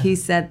way. He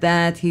said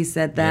that,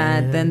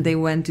 then they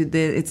went to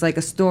it's like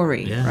a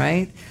story,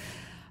 right?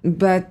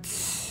 But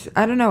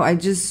I don't know, I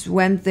just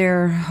went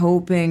there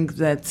hoping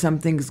that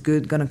something's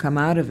good gonna come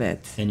out of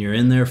it. And you're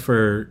in there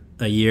for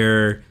a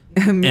year,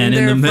 and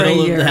in the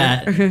middle of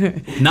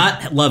that,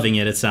 not loving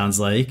it, it sounds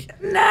like.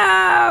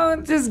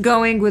 No, just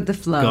going with the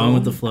flow. Going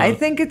with the flow. I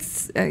think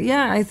it's,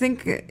 I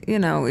think,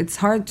 it's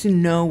hard to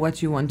know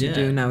what you want to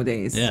do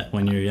nowadays. Yeah,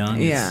 when you're young.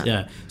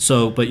 Yeah.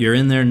 So, but you're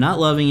in there not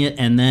loving it,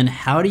 and then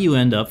how do you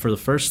end up for the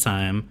first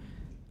time,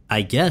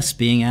 I guess,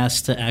 being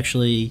asked to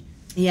actually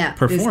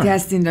perform? This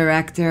casting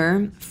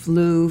director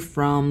flew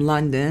from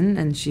London,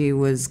 and she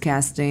was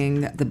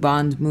casting the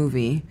Bond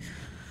movie.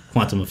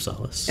 Quantum of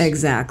Solace.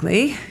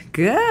 Exactly.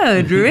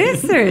 Good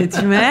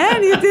research,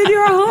 man. You did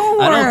your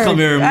homework. I don't come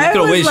here and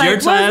gonna waste your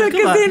time. Was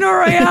it Casino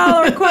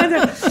Royale or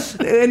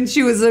Quantum? And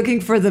she was looking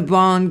for the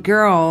Bond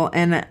girl,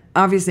 and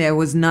obviously I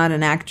was not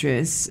an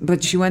actress,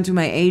 but she went to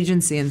my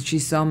agency and she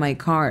saw my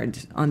card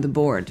on the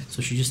board.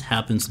 So she just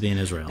happens to be in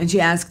Israel. And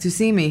she asked to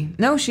see me.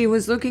 No, she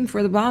was looking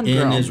for the Bond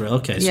girl. In Israel.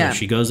 Okay, so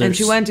she goes there. And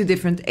she went to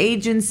different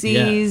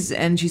agencies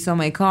and she saw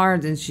my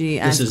card and she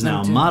asked This is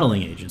now a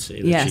modeling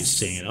agency that she's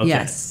seeing it. Okay.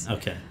 Yes.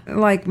 Okay.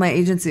 Like my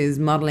agency is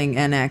modeling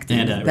and acting.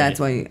 That's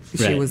why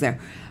she was there.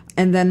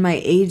 And then my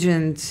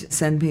agent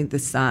sent me the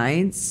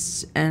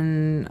sides,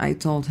 and I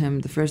told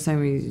him the first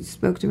time he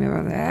spoke to me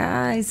about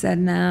that, I said,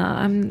 "No,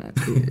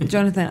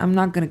 Jonathan, I'm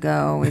not gonna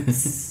go.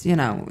 It's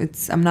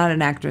I'm not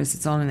an actress.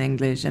 It's all in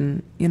English,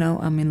 and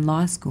I'm in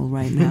law school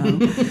right now,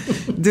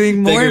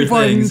 doing more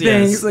important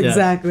things.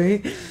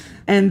 Exactly."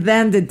 And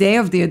then the day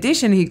of the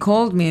audition, he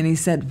called me and he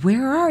said,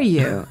 "Where are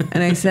you?"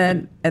 And I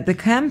said, "At the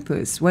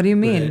campus." "What do you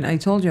mean?" I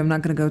told you I'm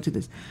not going to go to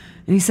this.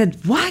 And he said,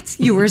 "What?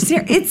 You were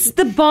serious? It's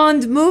the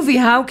Bond movie.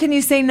 How can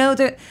you say no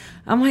to?"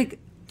 I'm like,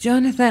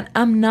 "Jonathan,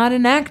 I'm not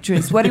an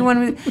actress. What do you want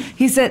me to?"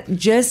 He said,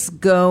 "Just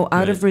go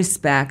out of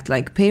respect,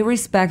 like pay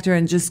respect her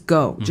and just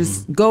go.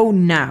 Just go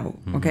now."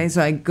 Okay,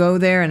 so I go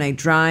there and I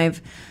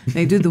drive. And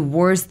I do the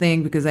worst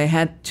thing because I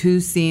had 2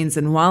 scenes,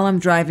 and while I'm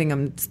driving,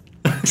 I'm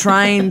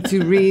trying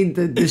to read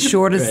the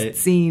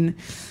shortest scene.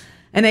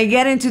 And I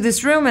get into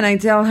this room and I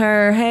tell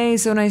her, "Hey,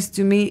 so nice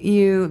to meet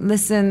you.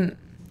 Listen,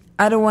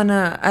 I don't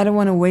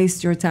wanna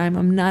waste your time.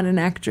 I'm not an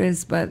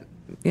actress, but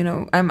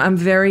I'm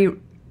very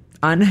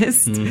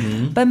honest.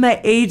 But my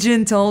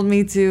agent told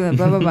me to,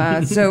 blah blah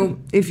blah. So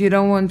if you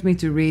don't want me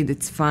to read,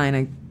 it's fine.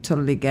 I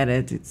totally get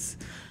it.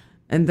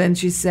 And then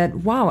she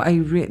said, "Wow,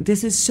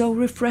 this is so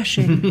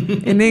refreshing."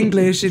 In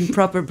English, in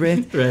proper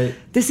Brit. Right.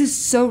 "This is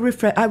so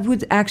refreshing. I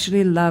would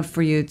actually love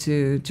for you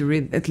to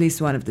read at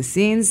least one of the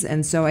scenes."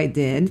 And so I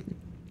did.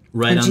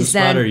 Right on the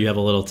spot, or you have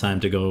a little time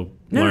to go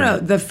learn? No.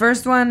 The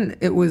first one,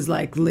 it was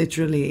like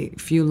literally a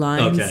few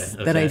lines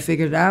that I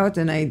figured out,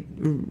 and I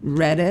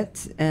read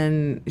it,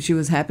 and she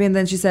was happy. And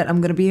then she said, "I'm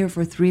going to be here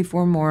for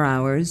 3-4 more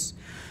hours.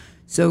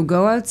 So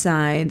go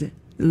outside,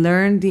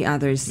 learn the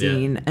other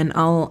scene, and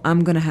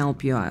I'm going to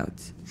help you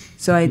out."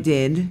 So I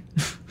did.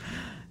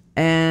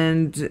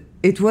 And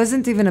it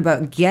wasn't even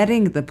about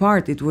getting the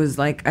part. It was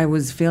like I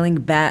was feeling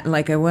bad,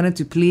 like I wanted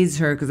to please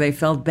her because I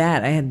felt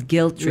bad. I had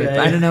guilt trip. Right.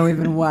 I don't know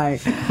even why.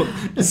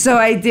 So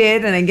I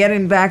did, and I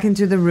get back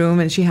into the room,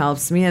 and she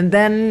helps me, and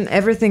then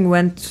everything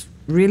went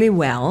really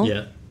well.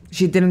 Yeah.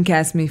 She didn't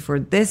cast me for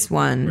this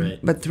one, Right.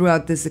 but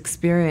throughout this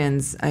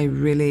experience,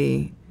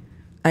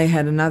 I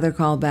had another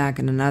call back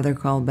and another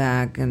call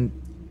back, and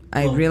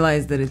I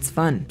realized that it's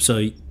fun.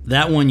 So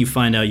that one you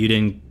find out you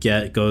didn't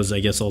get goes, I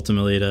guess,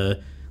 ultimately to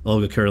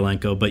Olga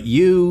Kurylenko. But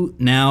you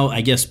now,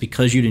 I guess,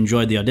 because you'd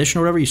enjoyed the audition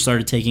or whatever, you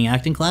started taking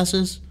acting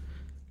classes?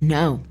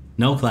 No.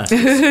 No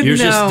classes. You're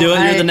just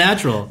doing, you're the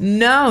natural.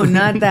 No,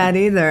 not that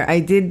either. I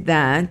did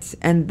that,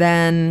 and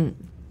then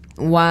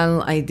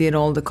while I did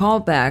all the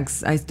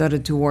callbacks, I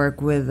started to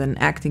work with an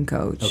acting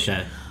coach.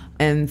 Okay.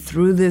 And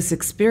through this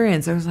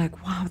experience, I was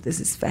like, wow, this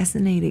is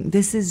fascinating.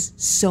 This is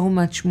so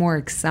much more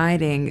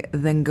exciting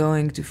than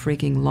going to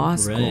freaking law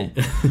school.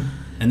 Right.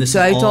 And this So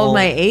is I told all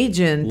my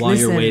agent, while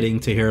listen, you're waiting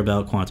to hear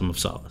about Quantum of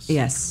Solace.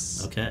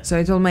 Yes. Okay. So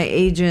I told my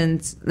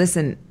agent,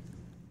 listen,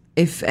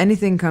 if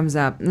anything comes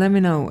up, let me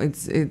know.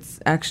 It's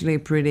actually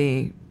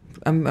pretty.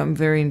 I'm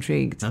very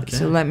intrigued. Okay.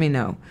 So let me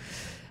know.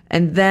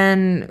 And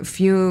then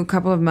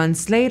couple of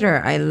months later,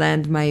 I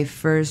land my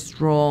first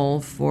role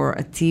for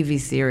a TV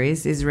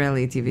series,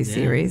 Israeli TV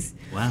series.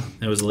 Wow.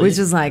 It was late. Which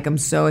is like, I'm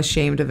so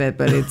ashamed of it,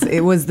 but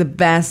it was the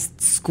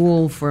best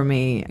school for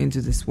me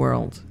into this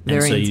world. and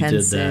Very so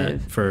intensive. you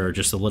did that for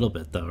just a little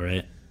bit, though,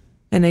 right?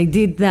 And I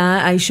did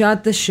that. I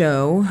shot the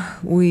show.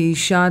 We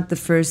shot the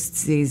first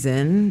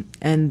season.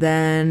 And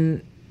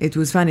then it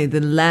was funny. The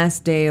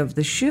last day of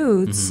the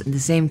shoots, the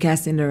same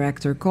casting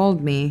director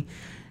called me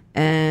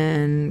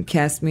and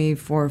cast me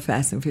for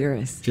Fast and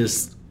Furious.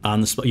 Just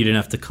on the spot. You didn't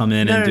have to come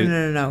in No, and no, do.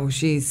 no, no, no.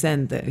 She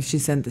sent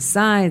the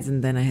sides,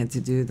 and then I had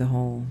to do the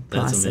whole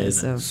That's process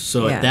amazing. of.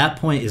 So yeah. at that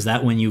point, is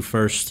that when you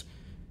first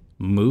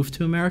moved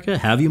to America?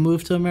 Have you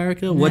moved to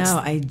America? No,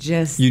 I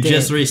just You did.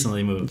 just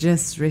recently moved.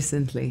 Just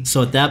recently.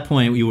 So at that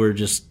point, you were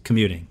just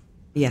commuting.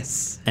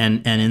 Yes.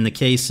 And in the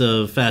case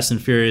of Fast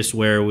and Furious,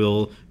 where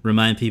we'll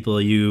remind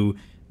people you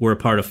were a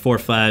part of 4,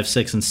 5,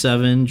 6, and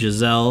 7,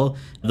 Giselle,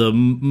 the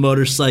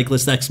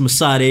motorcyclist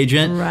ex-Mossad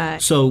agent.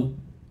 Right. So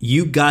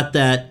you got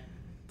that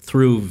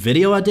through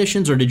video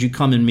auditions, or did you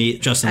come and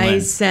meet Justin I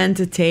Lin? sent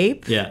a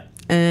tape. Yeah.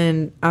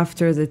 And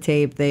after the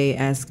tape, they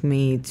asked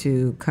me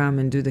to come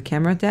and do the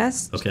camera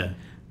test. Okay.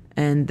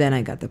 And then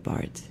I got the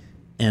part.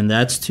 And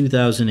that's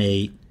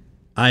 2008.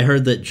 I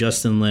heard that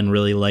Justin Lin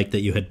really liked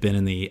that you had been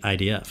in the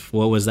IDF.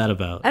 What was that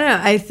about? I don't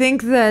know. I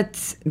think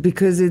that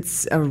because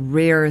it's a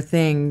rare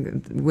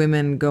thing,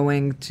 women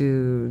going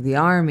to the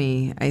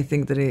army, I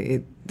think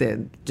that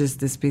that just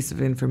this piece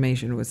of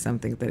information was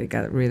something that he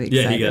got really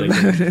excited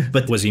about.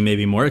 But was he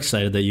maybe more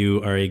excited that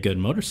you are a good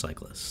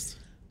motorcyclist?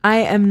 I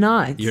am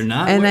not. You're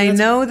not? And Well, I that's-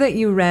 know that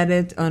you read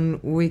it on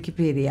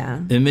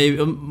Wikipedia. It may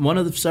one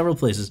of the several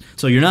places.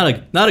 So you're not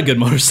a good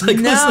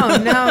motorcyclist.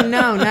 No,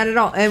 not at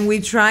all. And we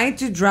tried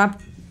to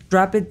drop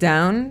it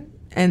down,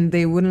 and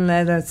they wouldn't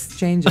let us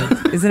change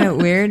it. Isn't it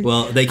weird?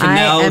 Well, they can I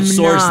now am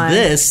source not.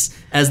 this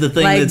as the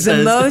thing Like that the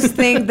says most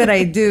thing that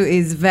I do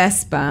is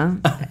Vespa,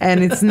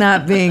 and it's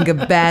not being a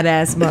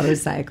badass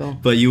motorcycle.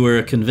 But you were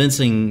a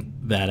convincing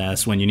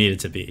badass when you needed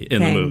to be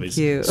in Thank the movies.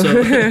 you. So,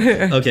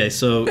 okay,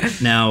 so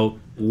now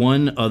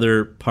one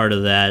other part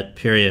of that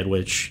period,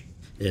 which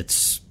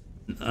it's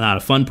not a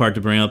fun part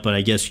to bring up, but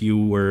I guess you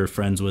were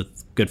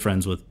good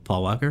friends with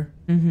Paul Walker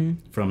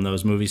from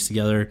those movies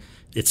together.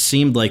 It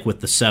seemed like with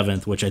the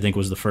 7th, which I think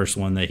was the first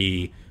one that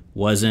he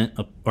wasn't,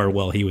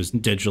 he was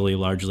digitally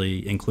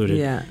largely included.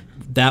 Yeah.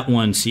 That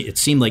one, it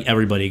seemed like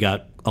everybody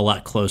got a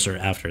lot closer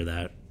after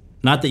that.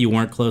 Not that you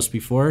weren't close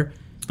before,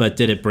 but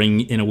did it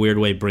in a weird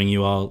way, bring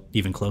you all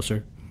even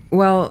closer?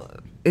 Well,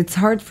 it's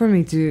hard for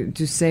me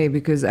to say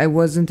because I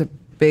wasn't a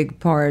big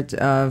part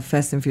of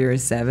Fast and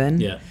Furious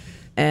 7. Yeah.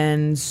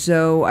 And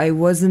so I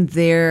wasn't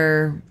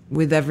there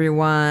with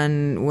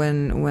everyone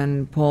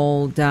when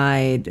Paul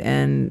died,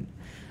 and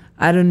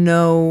I don't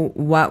know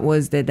what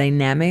was the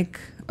dynamic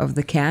of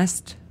the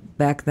cast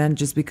back then,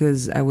 just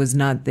because I was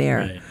not there.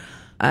 Right.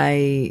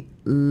 I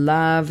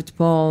loved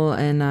Paul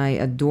and I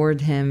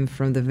adored him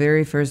from the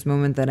very first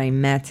moment that I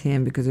met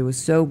him because he was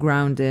so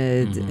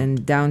grounded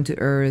and down to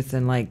earth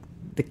and like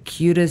the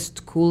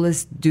cutest,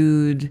 coolest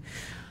dude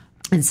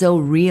and so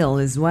real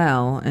as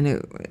well.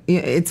 And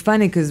it's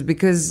funny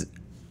because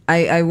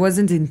I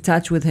wasn't in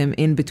touch with him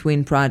in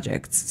between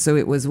projects. So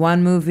it was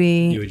one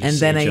movie You would just and see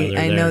then each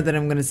other I know there. that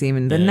I'm going to see him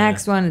in the Yeah.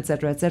 next one, et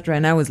cetera,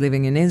 and I was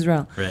living in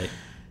Israel. Right.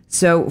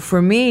 So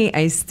for me,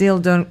 I still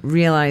don't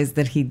realize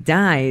that he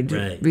died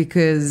Right.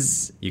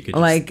 because, You could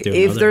just like, do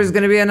if another there's one.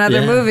 going to be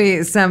another Yeah.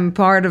 movie, some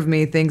part of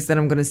me thinks that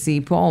I'm going to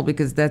see Paul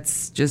because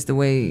that's just the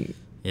way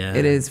Yeah.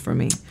 it is for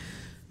me.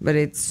 But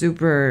it's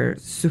super,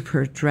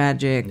 super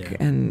tragic Yeah.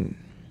 and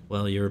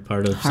Well, you're a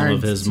part of some Hard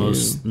of his to-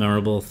 most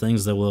memorable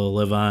things that will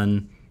live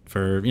on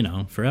for,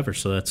 forever.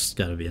 So that's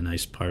got to be a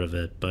nice part of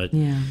it. But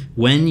Yeah.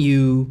 when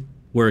you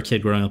were a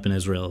kid growing up in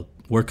Israel,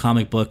 were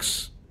comic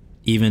books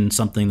even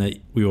something that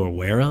we were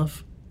aware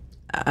of?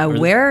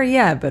 Aware,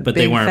 yeah, but But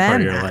big they weren't fan,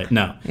 part of your life.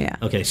 No. Yeah.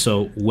 Okay,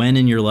 so when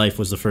in your life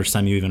was the first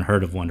time you even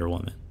heard of Wonder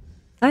Woman?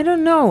 I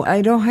don't know.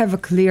 I don't have a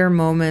clear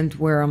moment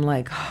where I'm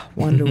like, oh,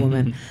 Wonder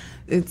Woman.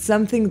 It's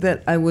something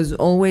that I was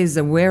always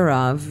aware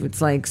of.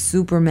 It's like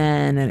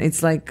Superman, and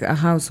it's like a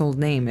household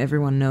name.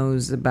 Everyone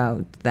knows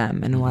about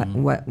them and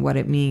what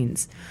it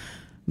means.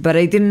 But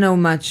I didn't know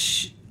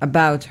much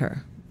about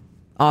her,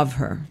 of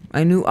her.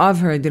 I knew of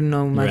her. I didn't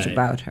know much Right.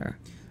 about her.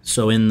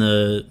 So in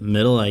the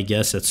middle, I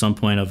guess, at some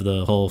point of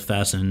the whole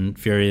Fast and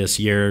Furious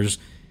years,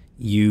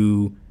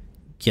 you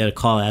get a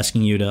call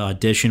asking you to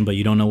audition, but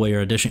you don't know what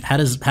you're auditioning. How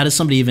does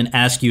somebody even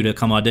ask you to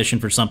come audition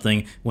for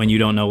something when you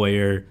don't know what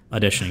you're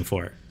auditioning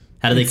for?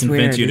 How do they It's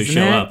convince weird, you to isn't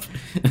show it? up?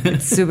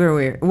 It's super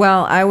weird.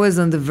 Well, I was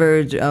on the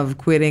verge of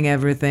quitting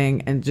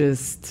everything and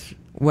just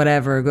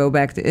whatever, go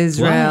back to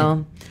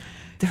Israel.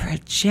 The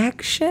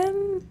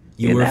rejection.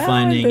 You were know,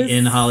 finding this-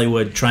 in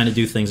Hollywood, trying to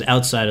do things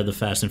outside of the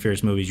Fast and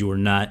Furious movies, you were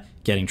not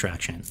getting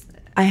traction.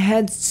 I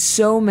had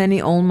so many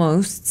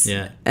almosts.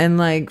 Yeah. And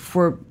like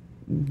for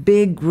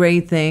big,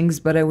 great things,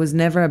 but I was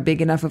never a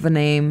big enough of a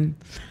name.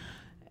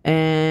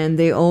 And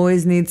they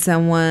always need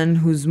someone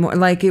who's more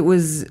like it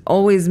was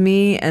always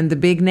me and the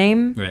big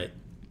name. Right.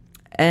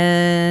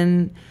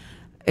 And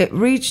it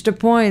reached a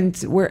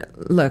point where,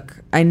 look,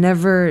 I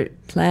never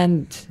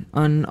planned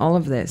on all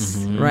of this,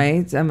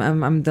 right?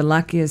 I'm the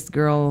luckiest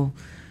girl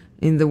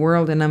in the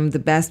world, and I'm the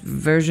best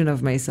version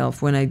of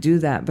myself when I do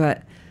that.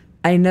 But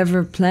I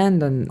never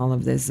planned on all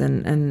of this,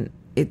 and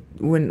it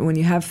when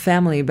you have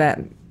family, but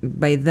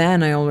by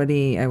then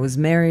I was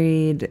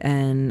married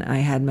and I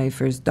had my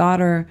first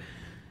daughter.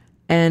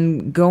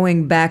 And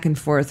going back and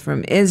forth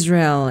from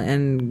Israel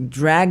and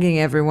dragging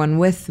everyone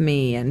with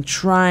me and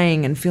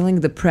trying and feeling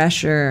the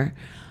pressure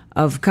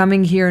of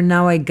coming here.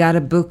 Now I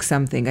gotta book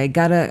something. I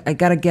gotta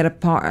get a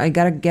part. I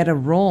gotta get a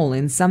role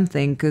in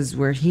something because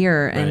we're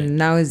here and Right.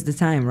 now is the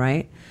time,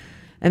 right?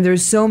 And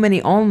there's so many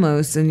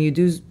almost, and you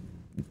do.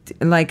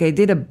 Like I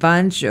did a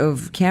bunch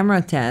of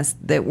camera tests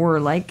that were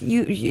like,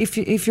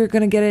 if you're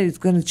gonna get it, it's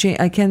gonna change.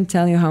 I can't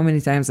tell you how many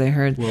times I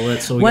heard. Well,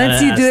 so we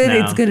once gotta you do ask it,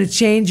 now. it's gonna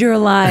change your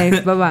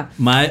life. Blah blah.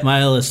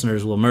 My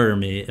listeners will murder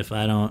me if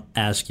I don't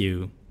ask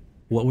you,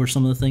 what were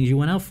some of the things you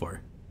went out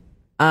for?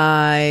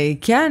 I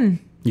can.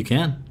 You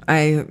can.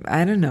 I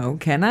don't know.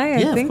 Can I?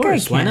 Yeah, I think of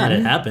course. I can. Why not?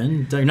 It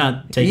happened. You're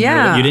not taking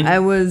Yeah, you didn't. I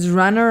was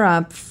runner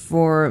up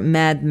for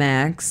Mad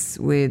Max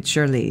with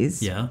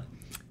Charlize. Yeah.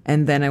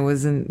 And then I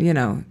wasn't,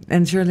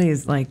 and Shirley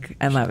is like,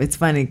 I love it's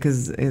funny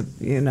because,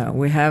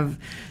 we have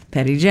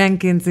Patty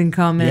Jenkins in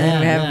common.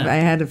 Yeah. I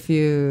had a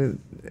few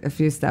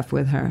stuff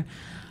with her.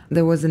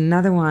 There was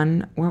another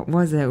one. What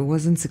was it? It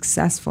wasn't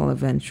successful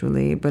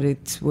eventually, but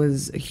it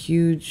was a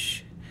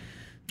huge,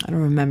 I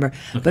don't remember.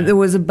 Okay. But there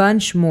was a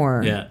bunch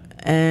more. Yeah.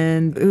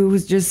 And it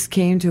was just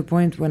came to a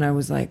point when I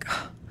was like,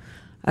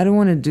 I don't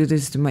want to do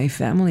this to my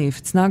family. If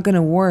it's not going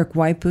to work,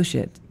 why push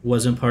it?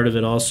 Wasn't part of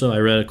it also? I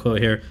read a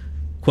quote here.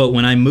 Quote,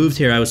 when I moved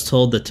here, I was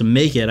told that to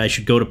make it, I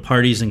should go to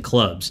parties and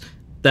clubs.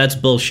 That's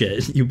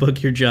bullshit. You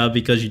book your job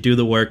because you do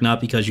the work,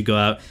 not because you go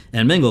out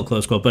and mingle,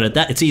 close quote. But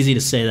it's easy to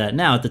say that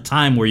now. At the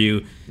time, were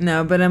you...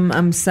 No, but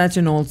I'm such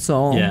an old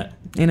soul. Yeah.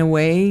 In a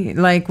way.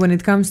 Like, when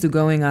it comes to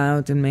going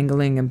out and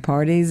mingling and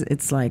parties,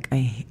 it's like,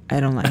 I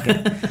don't like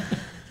it.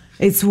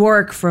 It's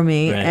work for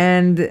me. Right.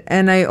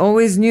 And I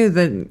always knew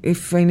that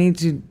if I need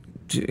to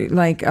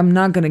like, I'm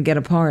not going to get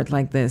apart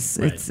like this.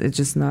 Right. It's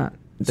just not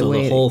the So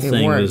way the whole it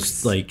thing works.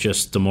 was like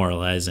just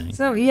demoralizing.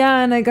 So yeah,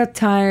 and I got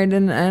tired,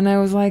 and I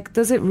was like,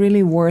 does it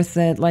really worth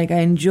it? Like, I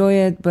enjoy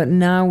it, but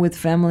now with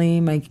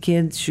family, my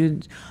kids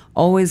should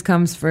always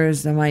comes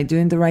first. Am I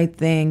doing the right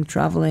thing?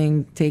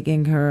 Traveling,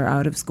 taking her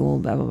out of school,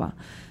 blah blah blah.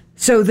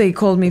 So they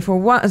called me for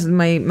what?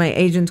 My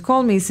agent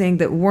called me saying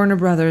that Warner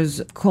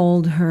Brothers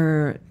called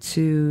her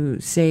to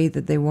say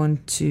that they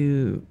want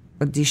to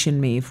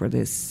audition me for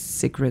this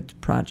secret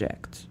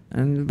project.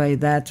 And by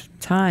that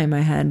time, I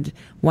had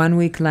 1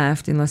 week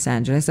left in Los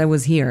Angeles. I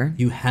was here.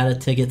 You had a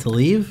ticket to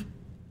leave?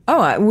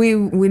 Oh, we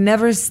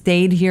never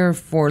stayed here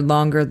for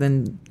longer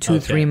than 2-3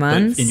 Okay,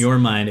 months. But in your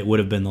mind, it would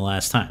have been the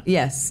last time.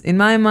 Yes. In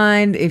my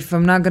mind, if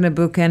I'm not going to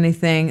book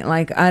anything,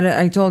 like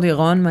I told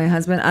Yaron, my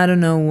husband, I don't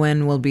know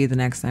when will be the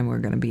next time we're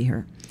going to be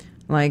here.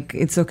 Like,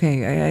 it's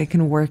okay. I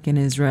can work in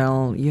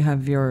Israel. You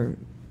have your,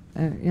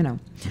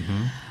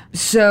 Mm-hmm.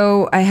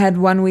 So I had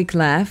 1 week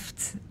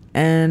left,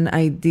 and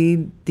I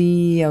did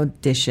the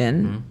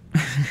audition.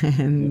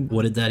 And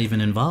What did that even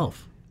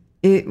involve?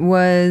 it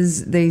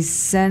was, they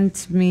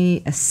sent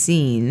me a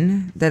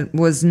scene that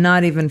was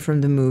not even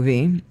from the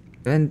movie,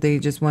 and they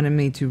just wanted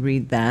me to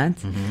read that.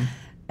 Mm-hmm.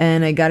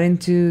 And I got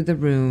into the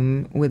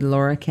room with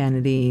Laura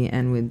Kennedy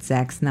and with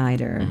Zack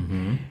Snyder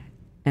Mm-hmm.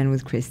 and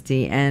with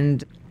Christy,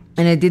 and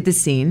I did the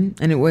scene,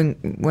 and it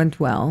went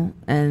well.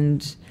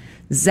 And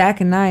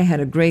Zach and I had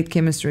a great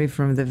chemistry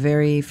from the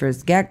very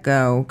first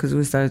get-go, because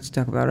we started to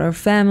talk about our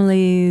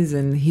families,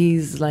 and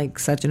he's like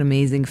such an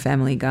amazing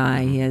family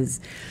guy. He has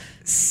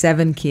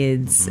 7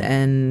 kids,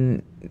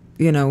 and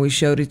we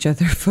showed each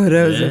other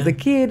photos Yeah. of the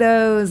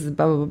kiddos,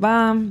 blah blah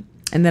blah blah.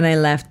 And then I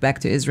left back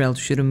to Israel to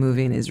shoot a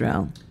movie in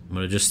Israel. I'm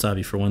going to just stop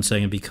you for 1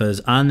 second, because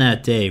on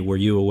that day, were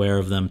you aware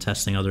of them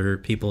testing other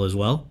people as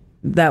well?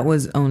 That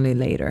was only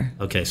later.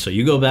 Okay, so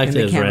you go back in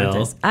to the camera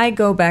Israel. test. I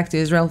go back to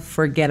Israel,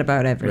 forget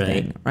about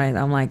everything, right?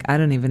 I'm like, I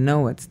don't even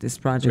know what this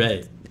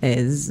project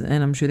is,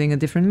 and I'm shooting a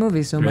different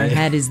movie, so my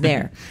head is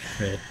there.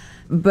 Right.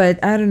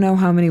 But I don't know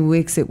how many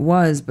weeks it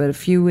was, but a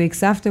few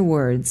weeks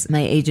afterwards,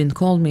 my agent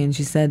called me and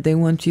she said, they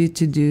want you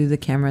to do the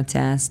camera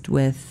test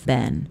with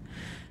Ben.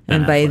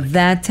 And by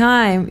that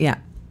time,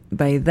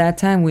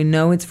 we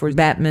know it's for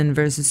Batman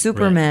versus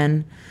Superman.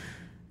 Right.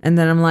 And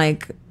then I'm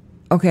like,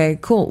 okay,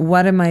 cool.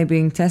 What am I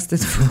being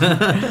tested for?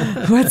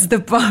 What's the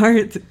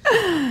part?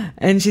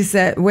 And she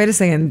said, wait a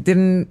second,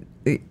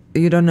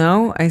 you don't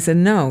know? I said,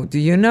 no. Do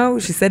you know?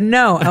 She said,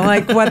 no. I'm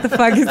like, what the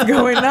fuck is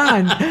going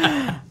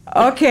on?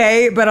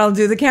 Okay, but I'll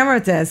do the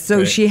camera test.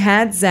 So she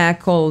had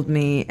Zach called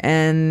me,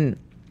 and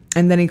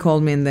then he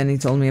called me, and then he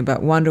told me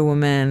about Wonder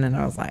Woman, and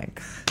I was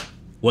like...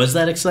 Was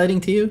that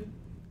exciting to you?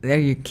 Are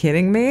you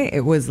kidding me?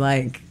 It was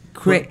like...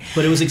 But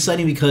it was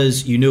exciting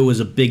because you knew it was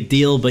a big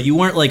deal, but you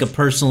weren't like a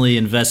personally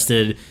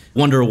invested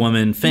Wonder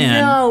Woman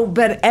fan. No,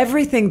 but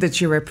everything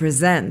that you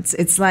represent,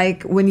 it's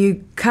like when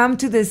you come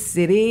to this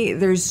city,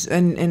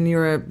 and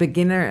you're a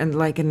beginner and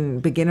like a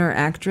beginner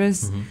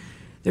actress,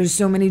 there's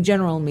so many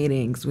general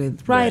meetings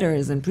with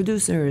writers and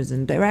producers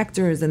and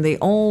directors, and they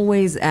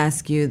always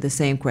ask you the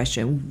same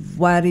question: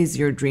 what is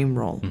your dream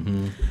role?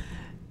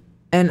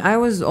 And I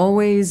was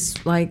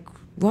always like,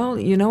 well,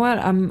 you know what?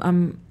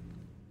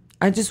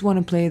 I just want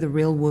to play the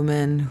real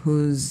woman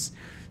who's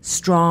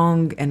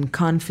strong and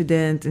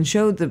confident and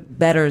show the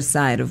better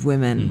side of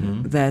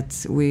women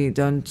that we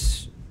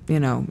don't,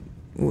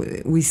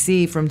 we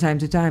see from time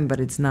to time,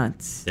 but it's not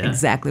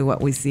exactly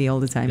what we see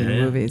all the time in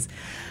movies.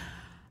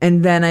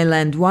 And then I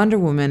land Wonder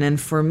Woman, and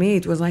for me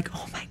it was like,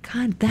 oh my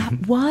God,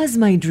 that was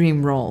my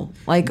dream role.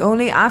 Like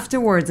only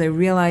afterwards I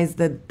realized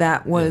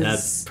that was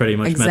that pretty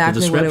much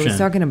exactly met the what I was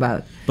talking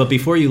about. But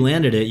before you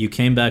landed it, you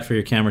came back for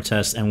your camera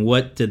test, and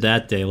what did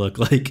that day look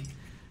like?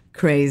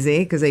 Crazy,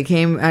 because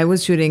I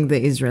was shooting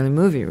the Israeli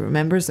movie,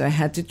 remember? So I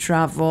had to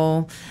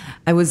travel.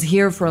 I was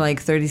here for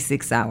like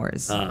 36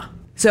 hours.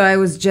 So I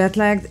was jet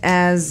lagged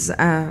I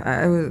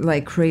was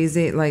like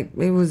crazy. Like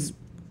it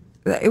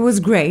was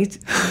great.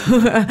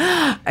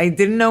 I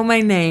didn't know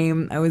my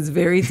name. I was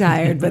very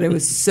tired, but I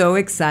was so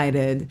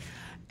excited.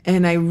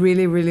 And I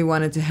really, really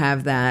wanted to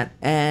have that.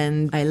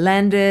 And I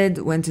landed,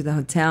 went to the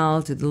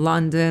hotel, to the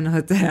London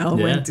hotel,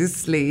 went to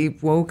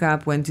sleep, woke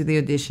up, went to the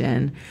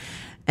audition.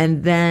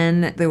 And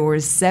then there were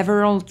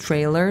several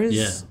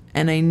trailers,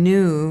 and I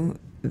knew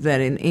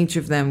that in each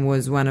of them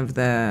was one of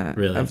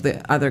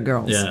the other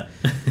girls. Yeah.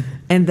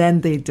 And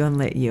then they don't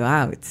let you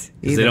out.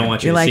 They don't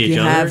want you to see each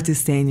other? You have to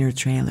stay in your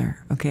trailer,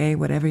 okay?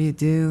 Whatever you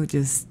do,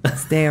 just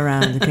stay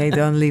around, okay?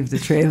 Don't leave the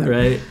trailer.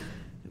 Right.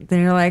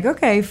 Then you're like,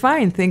 okay,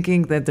 fine,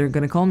 thinking that they're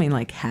going to call me in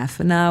like half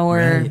an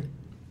hour,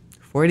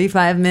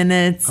 45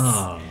 minutes.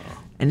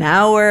 An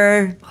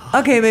hour,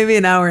 okay, maybe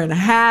an hour and a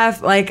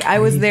half. Like I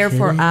was there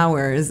for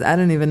hours. I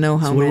don't even know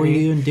how many. What were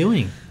you even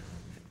doing?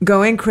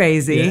 Going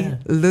crazy,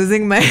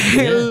 losing my.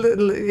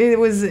 It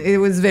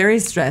was very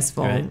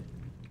stressful, and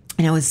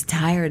I was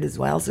tired as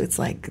well. So it's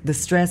like the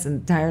stress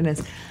and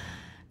tiredness.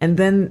 And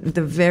then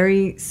the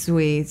very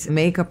sweet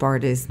makeup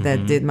artist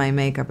that did my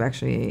makeup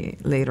actually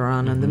later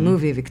on the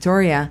movie,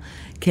 Victoria,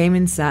 came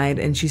inside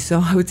and she saw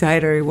how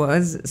tired I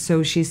was.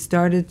 So she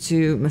started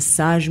to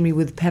massage me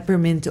with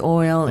peppermint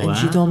oil. And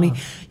she told me,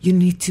 you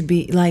need to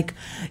be like,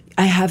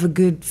 I have a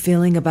good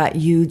feeling about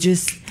you.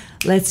 Just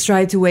let's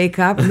try to wake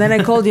up. And then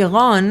I called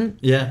Yaron.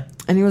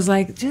 And he was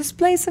like, just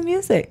play some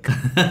music.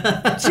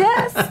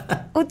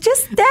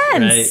 just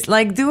dance.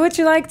 Like, do what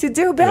you like to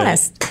do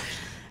best.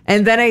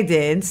 And then I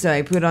did, so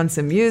I put on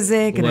some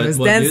music, and I was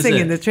dancing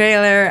in the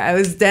trailer. I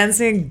was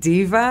dancing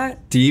Diva.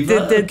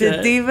 Diva?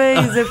 Diva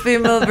is a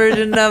female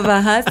version of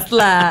a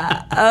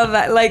hustler.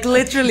 Like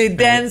literally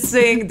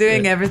dancing,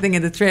 doing everything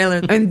in the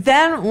trailer. And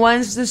then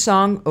once the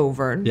song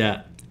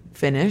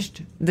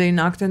finished, they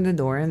knocked on the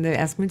door and they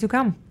asked me to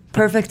come.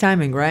 Perfect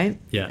timing, right?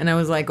 Yeah. And I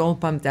was like all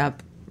pumped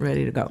up,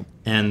 ready to go.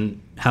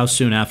 And how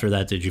soon after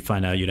that did you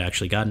find out you'd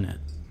actually gotten it?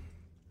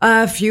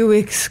 A few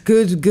weeks,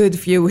 good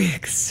few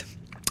weeks.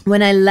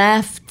 When I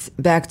left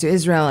back to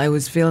Israel, I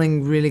was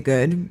feeling really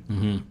good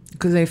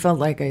because I felt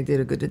like I did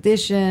a good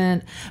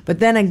audition. But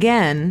then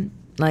again,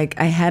 like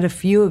I had a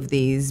few of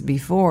these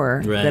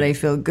before that I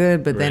feel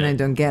good, but then I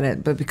don't get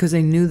it. But because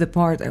I knew the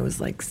part, I was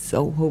like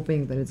so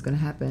hoping that it's going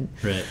to happen.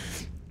 Right.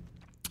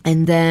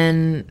 And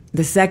then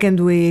the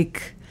second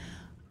week,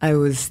 I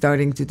was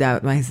starting to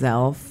doubt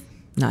myself,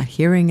 not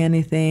hearing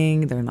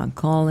anything. They're not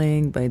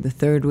calling. By the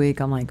third week,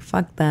 I'm like,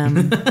 fuck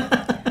them.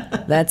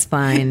 That's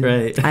fine.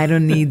 I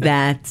don't need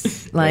that.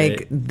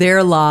 Like,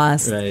 they're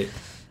lost.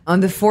 On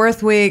the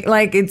fourth week,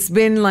 like, it's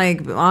been,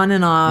 like, on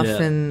and off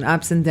and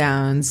ups and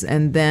downs.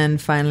 And then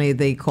finally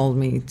they called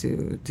me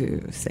to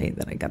say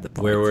that I got the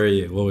part. Where were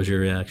you? What was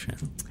your reaction?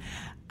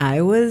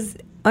 I was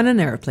on an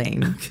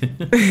airplane.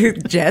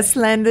 Just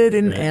landed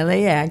in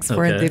LAX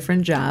for a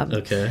different job.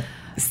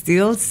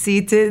 still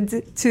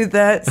seated to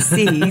the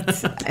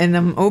seat, and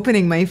I'm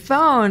opening my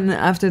phone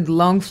after the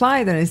long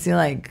flight, and I see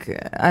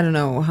I don't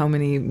know how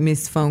many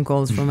missed phone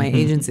calls from my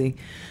agency.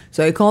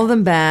 So I call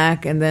them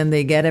back, and then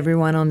they get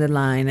everyone on the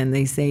line, and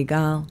they say,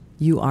 Gal,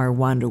 you are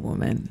Wonder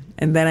Woman.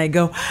 And then I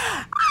go,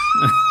 I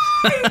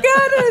got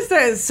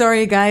it.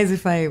 Sorry, guys,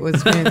 if I was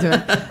screaming to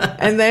it.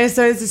 And then I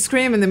started to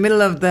scream in the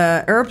middle of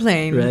the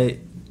airplane. Right.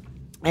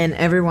 And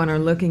everyone are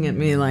looking at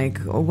me like,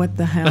 oh, what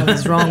the hell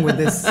is wrong with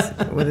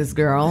this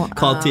girl?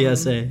 Call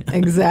TSA.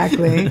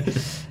 Exactly.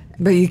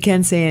 But you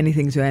can't say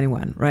anything to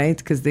anyone, right?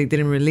 Because they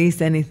didn't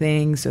release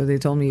anything, so they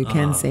told me you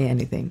can't say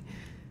anything.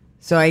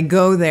 So I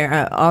go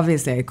there.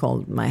 Obviously, I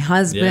called my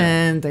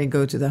husband. I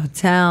go to the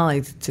hotel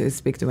to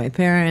speak to my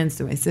parents,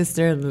 to my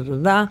sister, blah, blah,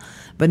 blah.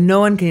 But no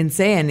one can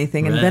say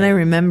anything. And then I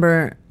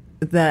remember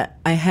that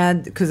I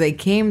had, because I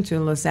came to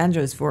Los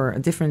Angeles for a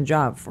different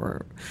job,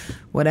 for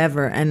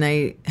whatever, and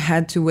I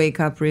had to wake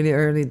up really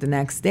early the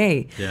next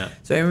day. Yeah.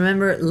 So I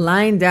remember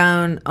lying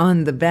down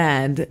on the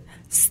bed,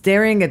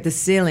 staring at the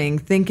ceiling,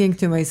 thinking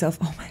to myself,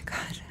 oh my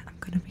God, I'm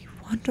going to be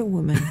Wonder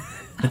Woman.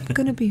 I'm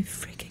going to be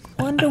freaking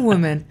Wonder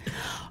Woman.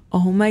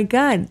 Oh my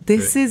God,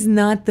 this is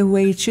not the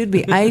way it should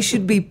be. I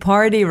should be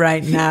party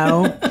right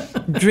now,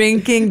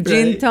 drinking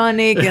gin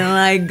tonic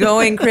and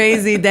going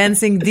crazy,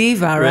 dancing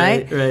diva,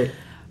 right? Right.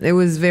 It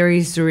was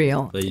very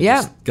surreal. But you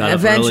just got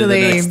up early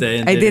the next day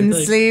and I did your didn't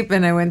thing. sleep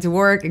and I went to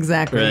work.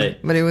 Exactly. Right.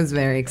 But it was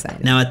very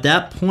exciting. Now, at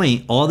that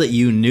point, all that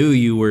you knew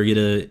you were going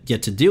to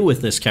get to do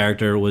with this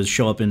character was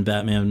show up in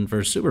Batman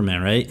vs.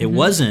 Superman, right? It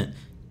wasn't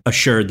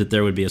assured that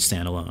there would be a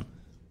standalone.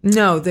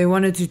 No, they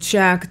wanted to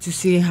check to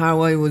see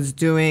how I was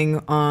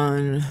doing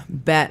on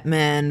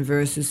Batman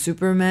versus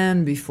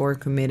Superman before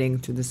committing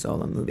to the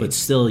solo movie. But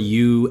still,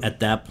 you, at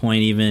that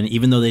point,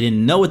 even though they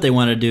didn't know what they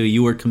wanted to do,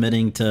 you were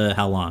committing to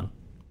how long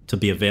to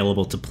be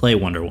available to play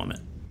Wonder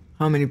Woman?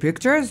 How many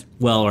pictures?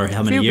 Well, or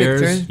how many Few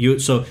years?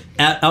 pictures. So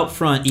out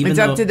front, even It's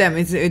though... up to them.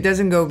 It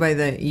doesn't go by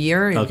the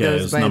year. It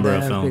goes it's by number the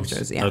of films.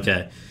 pictures. Yeah.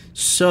 Okay.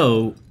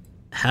 So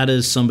how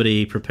does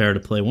somebody prepare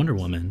to play Wonder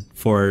Woman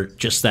for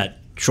just that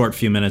short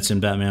few minutes in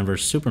Batman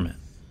vs. Superman?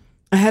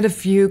 I had a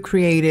few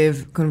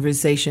creative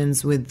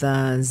conversations with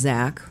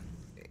Zach,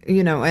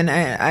 and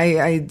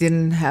I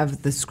didn't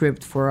have the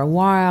script for a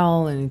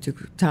while, and it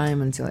took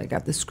time until I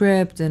got the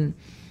script, and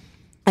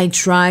I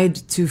tried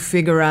to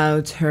figure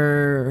out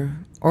her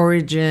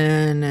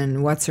origin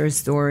and what's her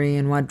story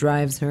and what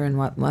drives her and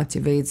what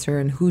motivates her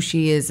and who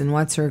she is and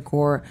what's her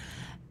core.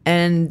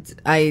 And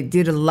I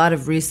did a lot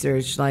of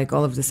research,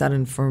 all of a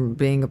sudden, from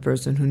being a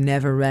person who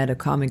never read a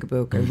comic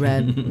book. I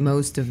read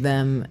most of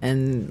them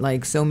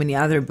and so many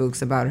other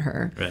books about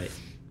her. Right.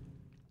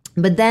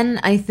 But then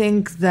I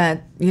think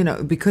that,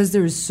 because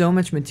there is so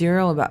much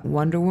material about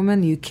Wonder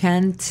Woman, you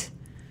can't,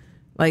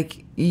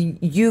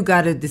 you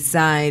got to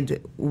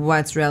decide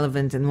what's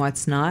relevant and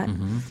what's not.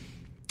 Mm-hmm.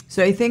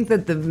 So I think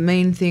that the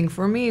main thing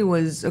for me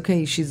was,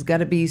 okay, she's got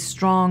to be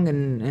strong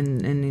and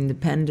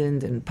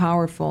independent and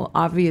powerful,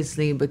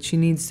 obviously, but she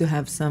needs to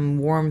have some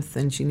warmth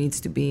and she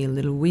needs to be a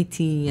little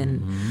witty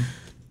and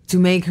to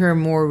make her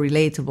more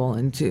relatable.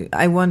 And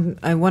I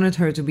wanted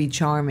her to be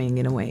charming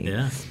in a way.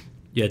 Yeah.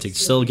 You had to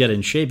still get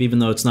in shape, even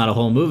though it's not a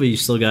whole movie. You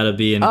still got to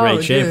be in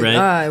great shape, dude, right?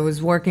 I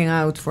was working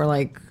out for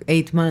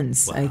 8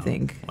 months, Wow. I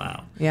think.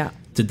 Wow. Yeah.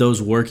 Did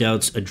those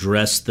workouts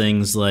address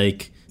things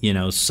like,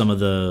 some of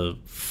the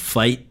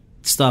fight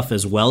stuff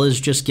as well as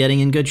just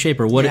getting in good shape?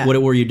 Or what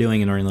were you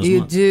doing during those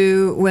months?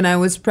 When I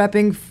was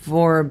prepping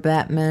for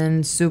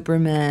Batman,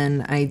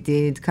 Superman, I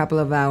did a couple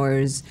of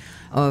hours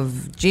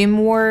of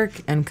gym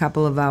work and a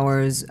couple of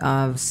hours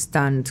of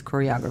stunt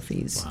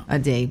choreographies a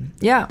day.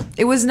 Yeah,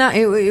 it was not.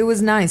 It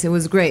was nice. It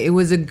was great. It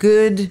was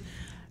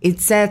it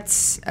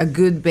sets a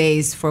good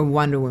base for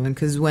Wonder Woman,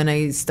 because when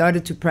I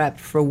started to prep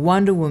for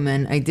Wonder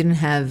Woman, I didn't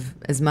have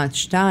as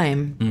much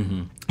time.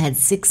 Mm-hmm. I had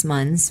 6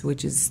 months,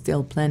 which is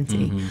still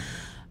plenty. Mm-hmm.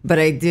 But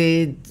I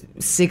did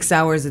 6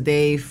 hours a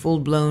day,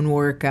 full-blown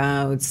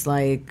workouts,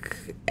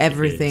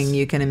 everything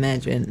you can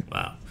imagine.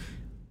 Wow.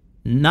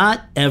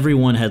 Not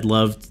everyone had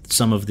loved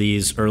some of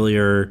these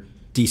earlier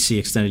DC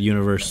Extended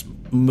Universe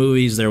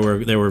movies. There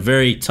were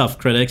very tough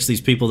critics.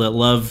 These people that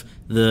love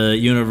the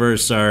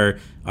universe are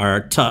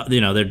tough.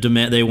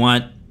 They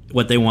want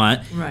what they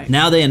want. Right.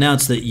 Now they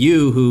announced that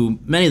you, who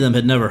many of them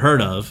had never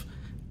heard of,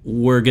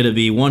 were going to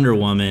be Wonder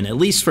Woman, at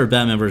least for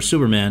Batman vs.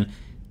 Superman,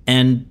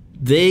 and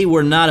they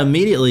were not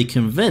immediately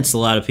convinced, a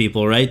lot of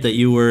people, right, that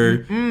you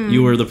were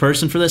the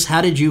person for this. How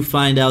did you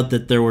find out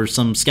that there were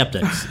some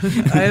skeptics?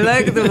 I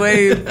like the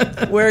way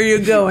where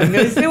you're going.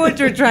 I see what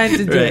you're trying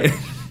to do.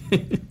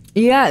 Right.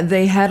 Yeah,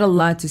 they had a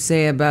lot to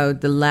say about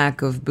the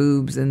lack of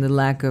boobs and the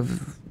lack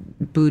of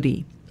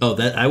booty. Oh,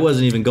 that I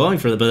wasn't even going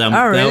for that.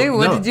 But really?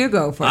 What did you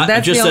go for?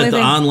 That's just the only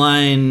thing.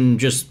 Online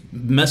just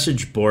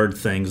message board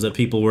things that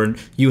people were.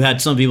 You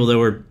had some people that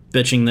were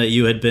bitching that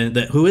you had been.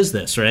 Who is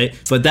this, right?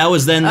 But that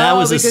was then. That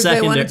was a secondary.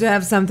 Because they wanted to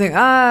have something.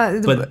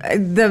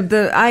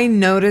 I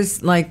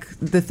noticed,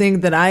 the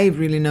thing that I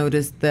really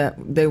noticed, that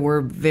they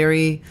were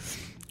very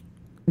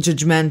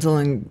judgmental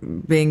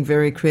and being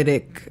very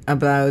critic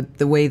about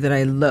the way that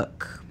I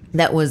look.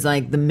 That was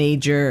like the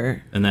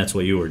major. And that's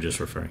what you were just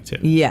referring to.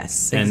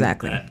 Yes, And,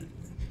 exactly.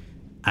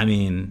 I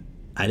mean,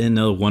 I didn't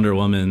know Wonder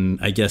Woman.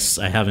 I guess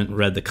I haven't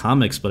read the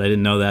comics, but I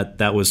didn't know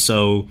that was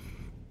so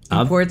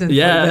important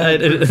Yeah,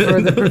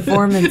 for the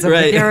performance of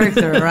Right. the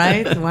character,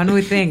 right? One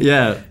would think.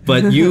 Yeah,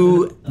 but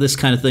this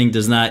kind of thing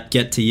does not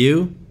get to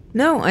you.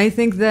 No, I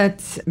think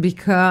that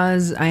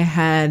because I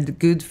had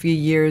good few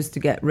years to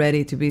get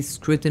ready to be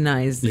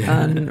scrutinized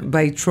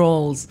by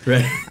trolls,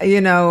 Right.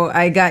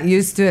 I got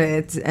used to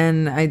it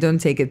and I don't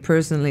take it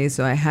personally.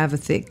 So I have a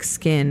thick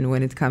skin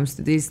when it comes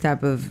to these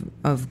type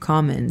of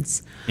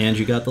comments. And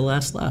you got the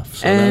last laugh.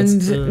 So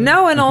And that's,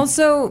 and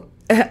also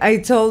I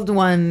told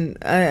one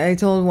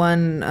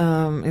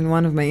in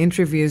one of my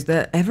interviews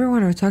that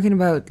everyone are talking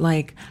about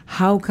like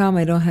how come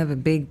I don't have a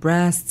big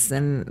breasts,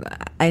 and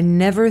I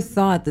never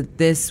thought that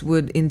this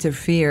would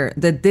interfere,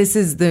 that this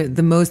is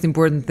the most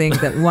important thing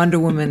that Wonder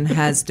Woman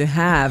has to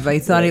have. I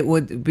thought it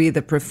would be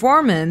the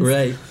performance.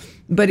 right.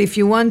 But if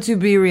you want to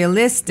be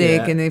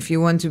realistic Yeah. and if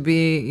you want to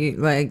be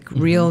like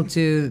real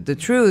to the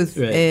truth,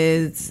 Right.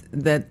 is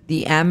that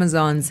the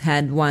Amazons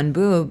had one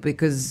boob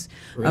because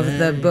of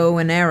the Right. bow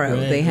and arrow.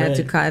 Right, They had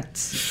to right.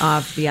 cut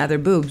off the other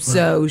boob.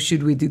 So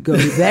should we go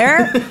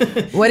there?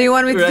 What do you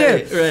want me to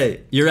Right, do? right.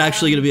 You're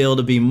actually going to be able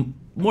to be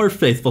more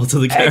faithful to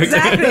the character.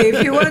 Exactly.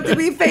 If you want to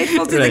be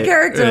faithful to Right, the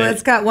character, right.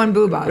 let's cut one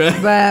boob off.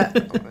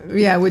 But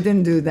yeah, we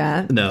didn't do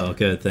that. No,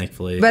 good,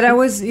 thankfully. But I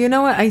was, you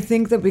know what? I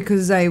think that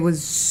because I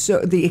was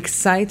the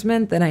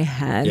excitement that I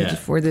had Yeah.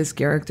 for this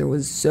character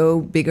was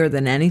so bigger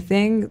than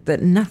anything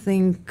that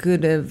nothing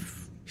could have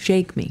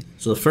shake me.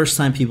 So the first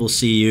time people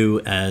see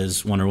you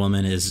as Wonder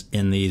Woman is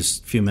in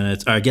these few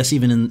minutes, or I guess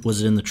even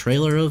was it in the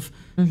trailer of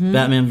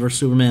Batman vs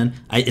Superman?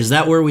 Is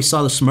that where we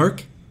saw the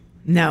smirk?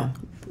 No.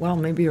 Well,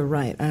 maybe you're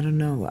right. I don't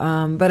know.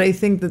 But I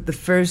think that the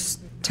first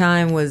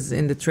time was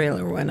in the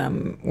trailer when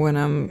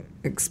I'm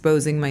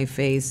exposing my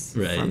face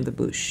Right. from the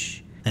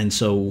bush. And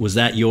so was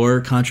that your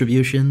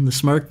contribution, the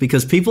smirk?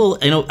 Because people,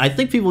 I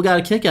think people got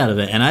a kick out of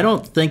it, and I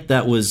don't think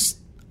that was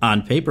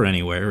on paper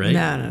anywhere, right?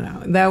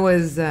 No. That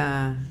was.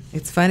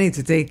 It's funny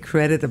to take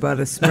credit about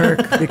a smirk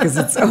because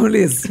it's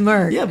only a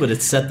smirk. Yeah, but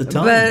it set the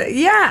tone. But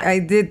yeah, I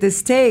did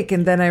this take,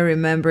 and then I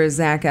remember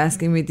Zach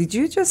asking me, "Did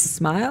you just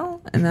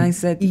smile?" And I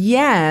said,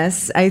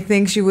 "Yes, I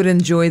think she would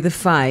enjoy the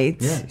fight.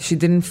 Yeah. She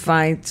didn't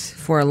fight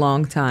for a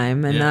long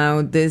time, and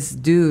now this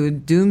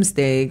dude,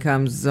 Doomsday,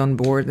 comes on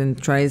board and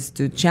tries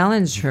to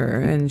challenge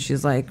her, and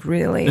she's like,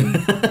 "Really?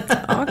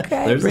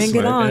 Okay, There's the bring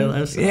it smirk.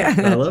 on." Yeah,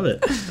 I love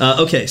it.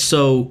 Okay,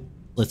 so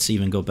let's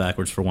even go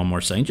backwards for one more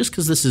second, just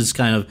because this is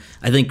kind of,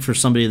 I think for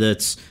somebody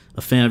that's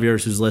a fan of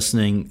yours who's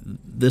listening,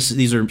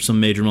 these are some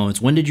major moments.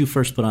 When did you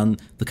first put on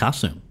the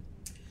costume?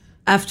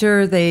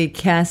 After they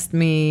cast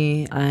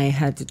me, I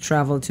had to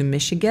travel to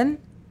Michigan,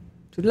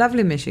 to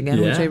lovely Michigan,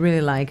 which Yeah. I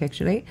really like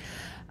actually.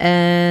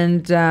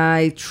 And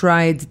I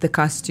tried the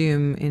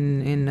costume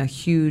in a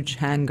huge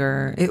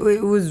hangar. It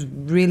was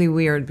really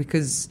weird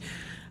because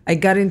I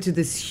got into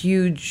this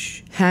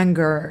huge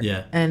hangar,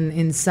 Yeah. and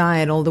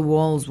inside all the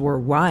walls were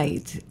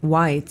white,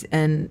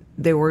 and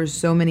there were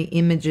so many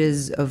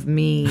images of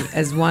me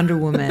as Wonder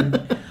Woman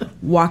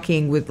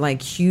walking with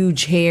like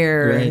huge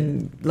hair Right.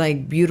 and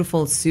like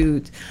beautiful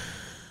suit.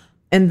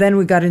 And then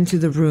we got into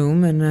the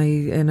room, and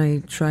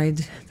I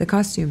tried the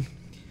costume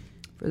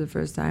for the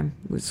first time.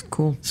 It was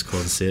cool. It's cool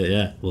to see it,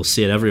 yeah. We'll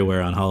see it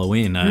everywhere on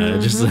Halloween. I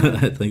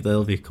think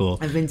that'll be cool.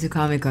 I've been to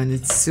Comic-Con.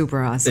 It's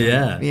super awesome.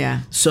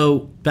 Yeah.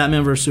 So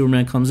Batman vs.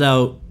 Superman comes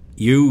out.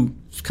 You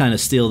kind of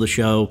steal the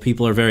show.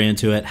 People are very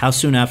into it. How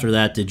soon after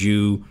that did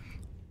you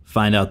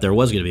find out there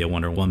was going to be a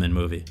Wonder Woman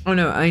movie? Oh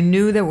no, I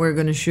knew that we are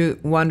going to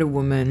shoot Wonder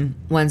Woman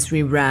once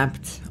we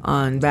wrapped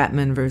on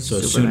Batman vs. So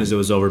Superman. as soon as it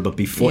was over, but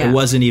before, Yeah. it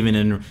wasn't even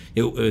in.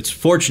 It's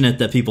fortunate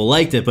that people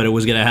liked it, but it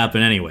was going to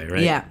happen anyway,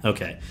 right? Yeah.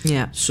 Okay.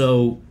 Yeah.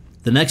 So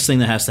the next thing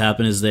that has to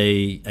happen is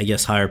they, I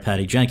guess, hire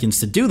Patty Jenkins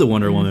to do the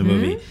Wonder Woman Mm-hmm.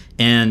 movie,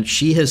 and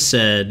she has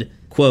said,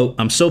 "quote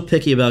I'm so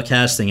picky about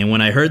casting, and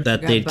when I heard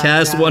that they'd back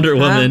cast out. Wonder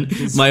Woman,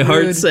 It's my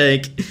heart rude.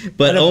 sank.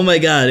 But oh my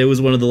God, it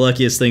was one of the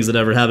luckiest things that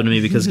ever happened to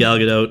me because Gal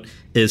Gadot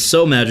is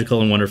so magical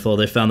and wonderful.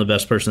 They found the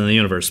best person in the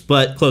universe."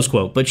 But close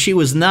quote. But she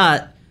was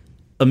not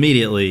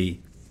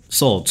immediately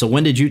sold. So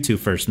when did you two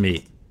first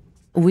meet?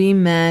 We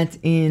met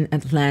in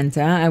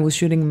Atlanta. I was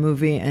shooting a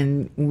movie,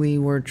 and we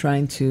were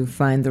trying to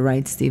find the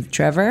right Steve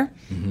Trevor.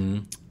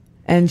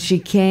 And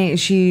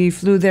she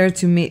flew there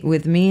to meet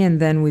with me, and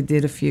then we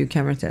did a few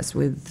camera tests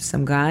with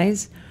some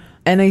guys.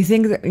 And I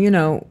think that,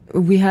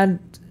 we had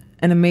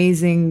an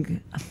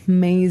amazing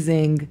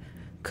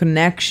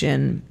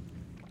connection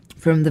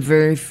from the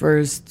very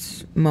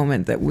first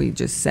moment that we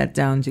just sat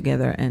down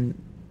together and,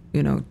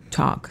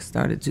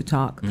 started to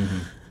talk.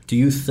 Do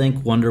you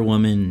think Wonder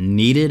Woman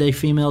needed a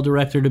female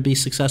director to be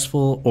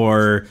successful,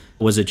 or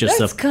was it just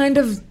That's kind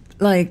of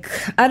like,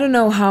 I don't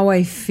know how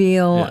I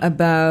feel Yeah.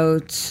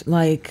 about,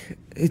 like,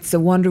 it's a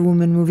Wonder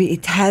Woman movie.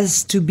 It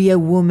has to be a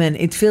woman.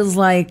 It feels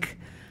like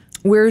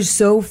we're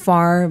so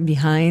far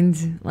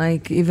behind.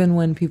 Like, even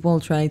when people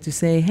try to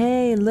say,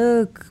 hey,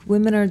 look,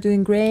 women are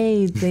doing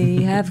great,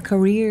 they have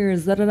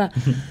careers, da da da.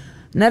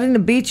 Not in a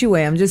beachy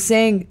way. I'm just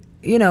saying,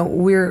 you know,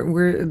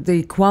 we're the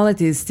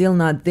equality is still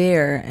not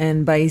there.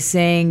 And by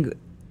saying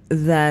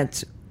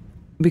that,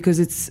 because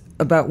it's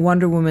about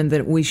Wonder Woman,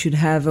 that we should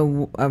have a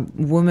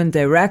woman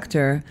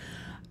director,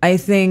 I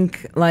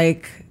think,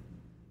 like,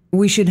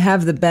 we should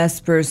have the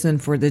best person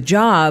for the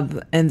job,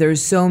 and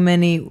there's so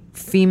many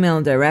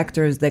female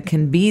directors that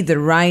can be the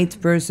right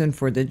person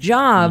for the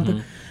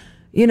job,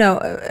 you know,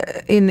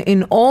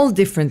 in all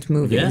different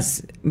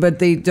movies, but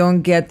they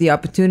don't get the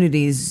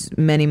opportunities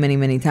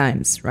many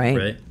times, right?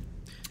 Right.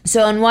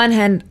 So on one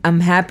hand, I'm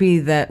happy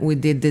that we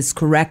did this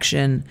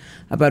correction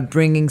about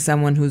bringing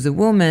someone who's a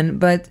woman,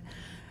 but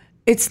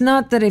it's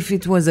not that if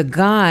it was a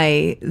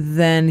guy,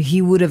 then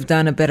he would have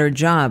done a better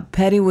job.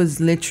 Patty was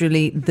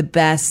literally the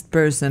best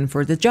person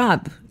for the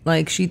job.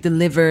 Like, she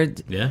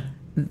delivered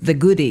the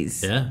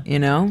goodies, you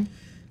know?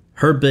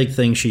 Her big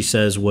thing, she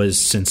says, was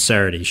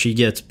sincerity. She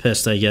gets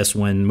pissed, I guess,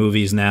 when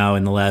movies now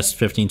in the last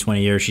 15,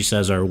 20 years, she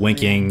says, are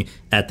winking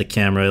at the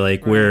camera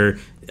like,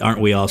 aren't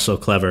we all so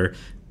clever?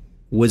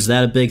 Was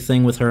that a big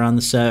thing with her on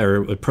the set,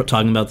 or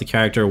talking about the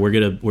character? We're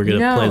gonna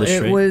play this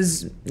straight. It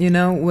was, you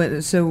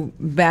know. So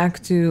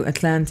back to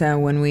Atlanta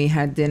when we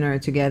had dinner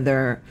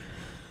together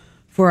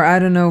for I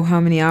don't know how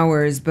many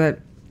hours, but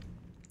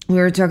we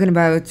were talking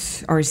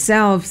about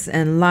ourselves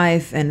and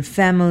life and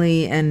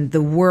family and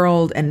the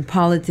world and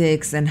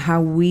politics and how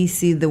we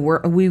see the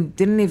world. We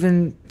didn't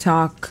even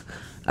talk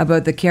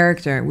about the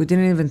character. We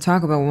didn't even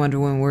talk about Wonder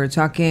Woman. We were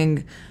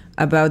talking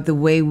about the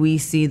way we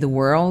see the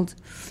world.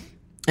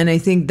 And I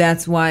think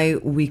that's why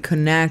we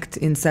connect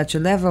in such a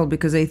level,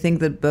 because I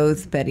think that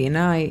both Patty and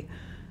I,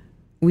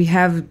 we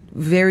have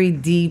very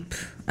deep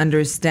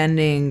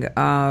understanding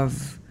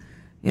of,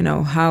 you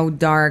know, how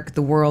dark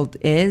the world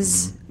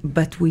is,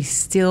 but we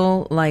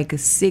still, like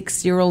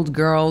 6-year-old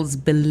girls,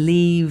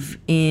 believe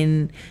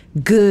in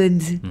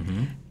good,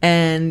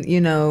 and,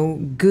 you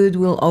know, good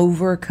will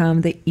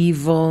overcome the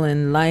evil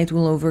and light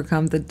will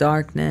overcome the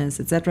darkness,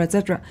 etc.,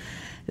 etc.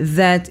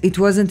 That it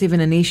wasn't even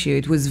an issue.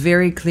 It was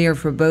very clear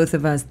for both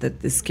of us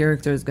that this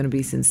character is going to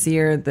be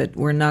sincere, that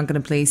we're not going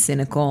to play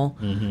cynical,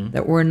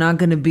 that we're not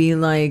going to be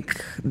like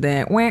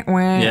the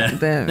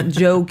the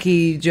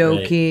jokey.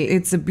 Right.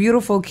 It's a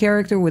beautiful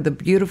character with a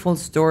beautiful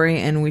story,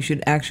 and we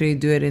should actually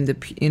do it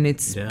in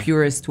its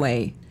purest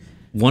way.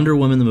 Wonder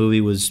Woman, the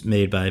movie, was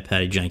made by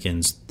Patty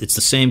Jenkins. It's the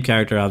same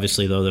character,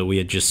 obviously, though, that we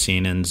had just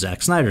seen in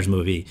Zack Snyder's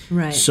movie.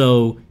 Right.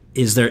 So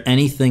is there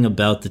anything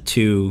about the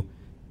two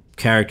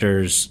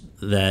characters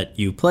that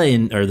you play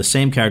in, or the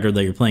same character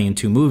that you're playing in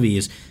two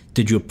movies,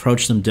 did you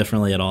approach them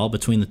differently at all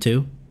between the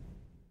two?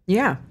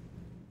 Yeah,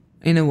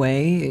 in a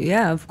way.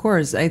 Yeah, of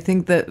course. I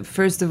think that,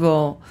 first of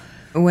all,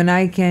 when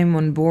I came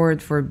on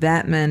board for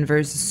Batman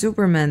versus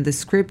Superman, the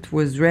script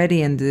was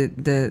ready and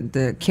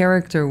the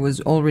character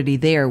was already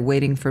there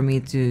waiting for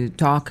me to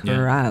talk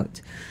her out.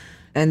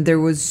 And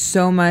there was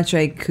so much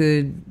I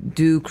could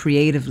do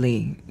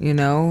creatively, you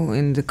know,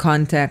 in the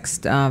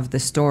context of the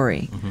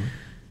story.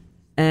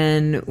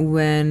 And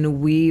when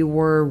we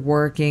were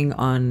working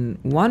on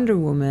Wonder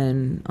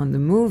Woman, on the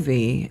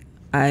movie,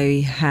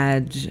 I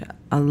had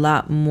a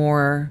lot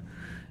more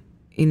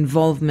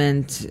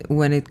involvement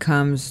when it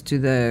comes to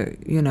the,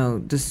 you know,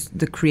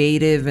 the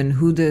creative and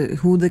who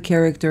the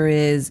character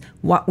is,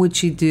 what would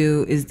she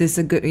do, is this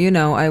a good, you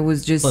know, I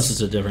was just... Plus it's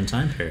a different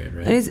time period,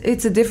 right?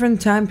 It's a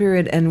different time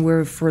period, and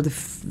we're for the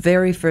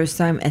very first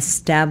time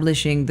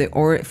establishing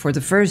for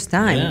the first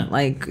time,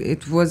 like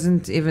it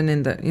wasn't even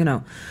in the, you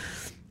know,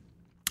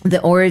 the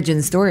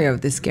origin story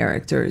of this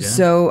character.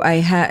 So I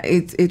had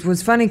it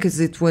was funny because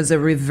it was a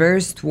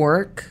reversed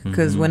work,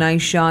 because when I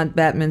shot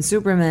Batman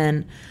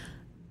Superman,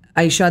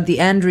 I shot the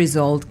end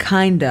result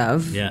kind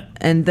of,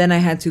 and then I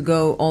had to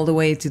go all the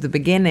way to the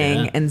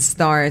beginning and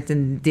start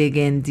and dig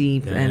in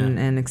deep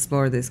and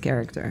explore this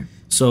character.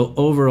 So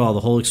overall, the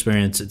whole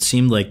experience, it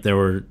seemed like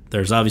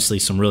there's obviously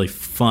some really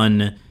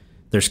fun,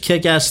 there's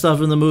kick-ass stuff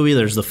in the movie,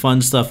 there's the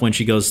fun stuff when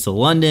she goes to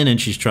London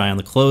and she's trying on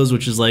the clothes,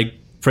 which is like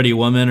Pretty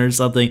Woman or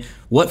something.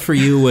 What for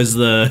you was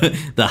the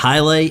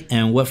highlight,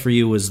 and what for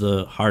you was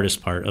the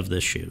hardest part of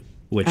this shoot,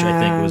 which I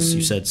think was,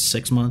 you said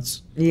 6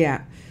 months?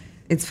 Yeah.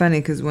 It's funny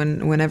because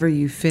whenever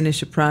you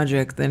finish a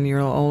project, then you're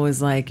always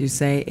like, you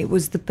say, it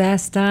was the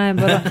best time.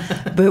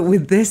 But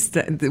with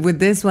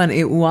this one,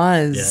 it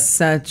was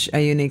such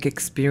a unique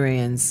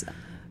experience.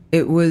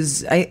 It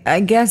was, I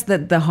guess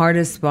that the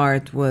hardest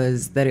part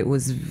was that it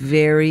was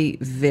very,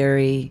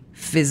 very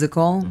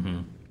physical.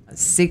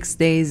 6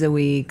 days a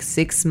week,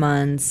 6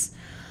 months,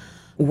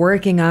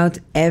 working out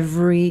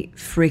every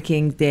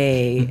freaking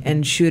day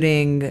and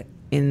shooting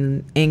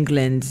in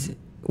England,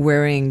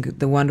 wearing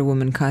the Wonder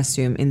Woman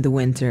costume in the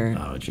winter,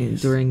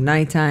 during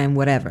nighttime,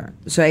 whatever.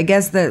 So I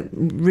guess that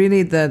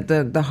really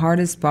the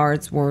hardest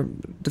parts were,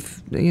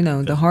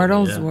 the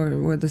hurdles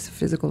were the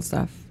physical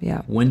stuff.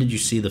 Yeah. When did you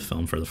see the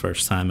film for the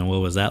first time, and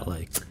what was that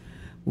like?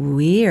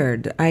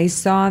 Weird. I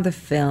saw the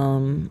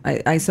film.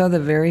 I saw the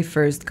very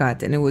first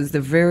cut, and it was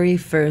the very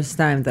first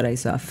time that I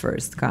saw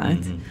first cut.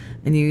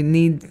 And you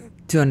need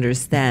to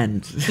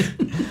understand,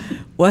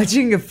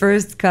 watching a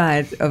first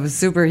cut of a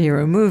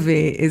superhero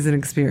movie is an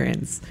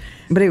experience.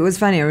 But it was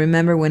funny. I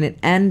remember when it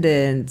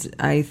ended,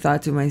 I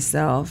thought to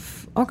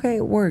myself, okay,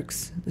 it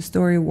works. The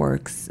story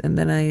works. And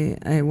then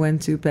I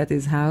went to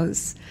Patty's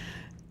house,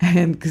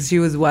 and because she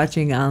was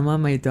watching Alma,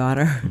 my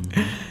daughter.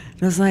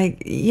 I was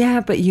like,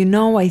 yeah, but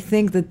I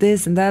think that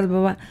this and that,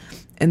 blah, blah.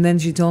 And then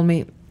she told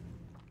me,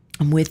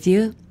 I'm with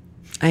you.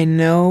 I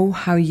know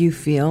how you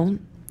feel,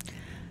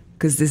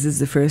 because this is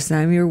the first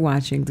time you're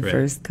watching the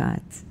first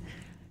cut.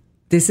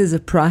 This is a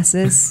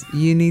process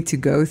you need to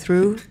go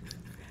through.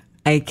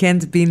 I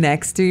can't be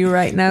next to you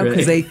right now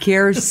because I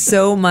care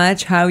so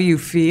much how you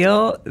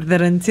feel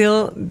that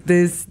until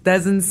this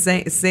doesn't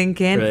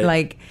sink in,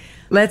 like,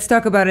 let's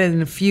talk about it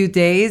in a few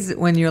days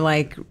when you're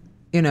like,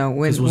 when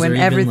there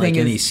everything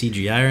even, is any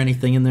CGI or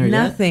anything in there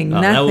nothing,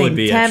 yet? nothing. That would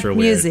be temp extra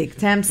music, weird.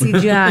 temp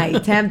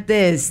CGI, temp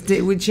this.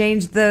 We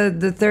changed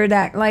the third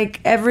act. Like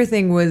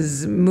everything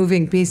was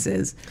moving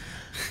pieces.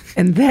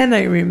 And then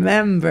I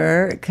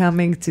remember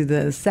coming to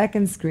the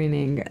second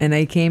screening, and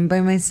I came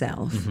by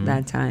myself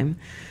that time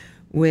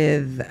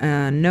with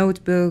a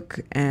notebook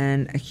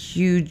and a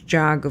huge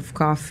jug of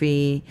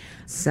coffee,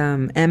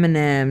 some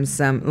M&Ms,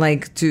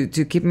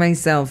 to keep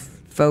myself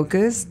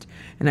focused.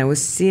 And I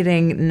was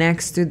sitting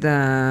next to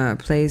the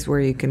place where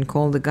you can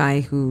call the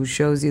guy who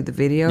shows you the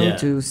video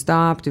to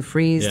stop, to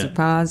freeze, to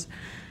pause.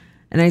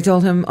 And I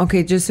told him,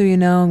 okay, just so you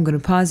know, I'm going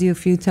to pause you a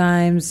few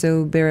times,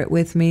 so bear it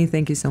with me.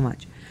 Thank you so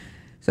much.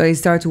 So I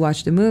start to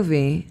watch the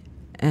movie,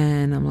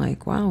 and I'm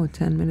like, wow,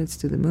 10 minutes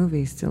to the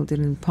movie, still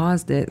didn't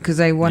pause it, because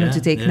I wanted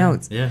to take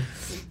notes. Yeah.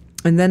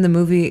 And then the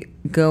movie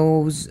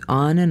goes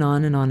on and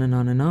on and on and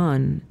on and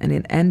on, and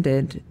it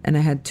ended, and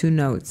I had 2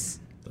 notes.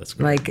 That's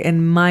great.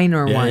 And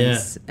minor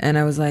ones. Yeah. And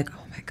I was like,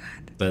 oh my God.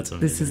 That's amazing.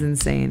 This is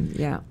insane.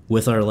 Yeah.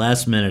 With our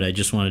last minute, I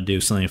just want to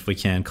do something, if we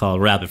can, called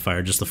rapid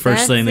fire. Just the first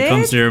That's thing that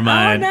comes to your it?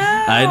 mind. Oh,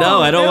 no. I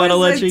know. I don't want to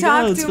let you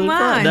talk go. too It's been much.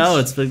 fun. No,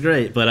 it's been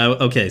great. But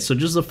okay, so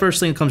just the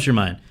first thing that comes to your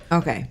mind.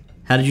 Okay.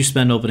 How did you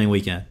spend opening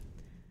weekend?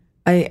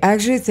 I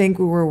actually think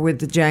we were with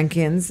the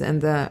Jenkins,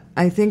 and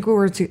I think we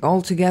were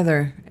all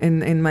together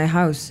in my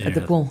house at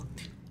the pool.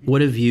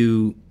 What have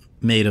you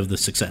made of the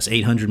success?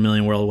 800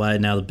 million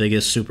worldwide, now the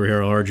biggest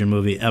superhero origin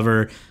movie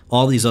ever.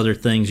 All these other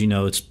things,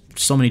 it's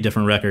so many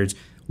different records.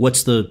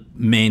 What's the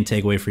main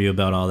takeaway for you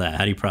about all that?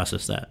 How do you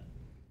process that?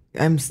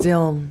 I'm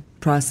still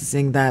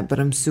processing that, but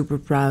I'm super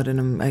proud,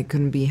 and I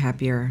couldn't be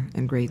happier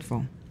and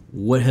grateful.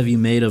 What have you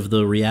made of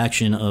the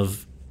reaction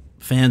of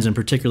fans, and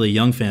particularly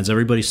young fans?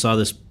 Everybody saw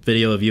this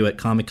video of you at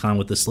Comic-Con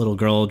with this little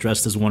girl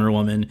dressed as Wonder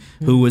Woman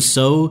who was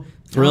so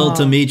thrilled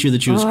to meet you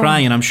that she was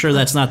crying, and I'm sure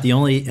that's not the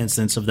only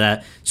instance of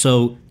that.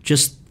 So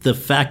just the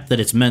fact that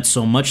it's meant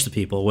so much to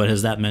people, what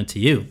has that meant to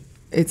you?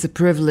 It's a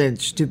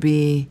privilege to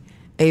be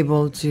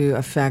able to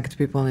affect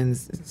people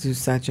to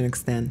such an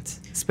extent,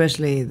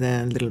 especially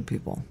the little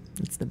people.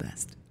 It's the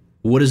best.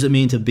 What does it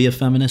mean to be a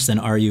feminist, and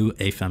are you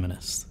a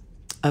feminist?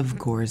 Of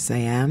course I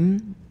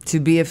am. To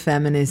be a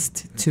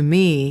feminist, to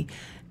me,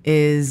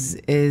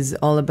 is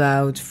all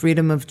about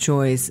freedom of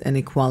choice and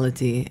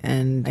equality.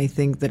 And I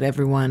think that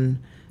everyone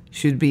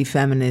should be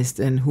feminist,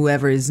 and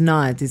whoever is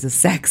not is a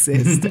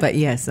sexist. But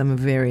yes, I'm a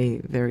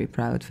very, very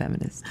proud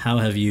feminist. How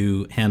have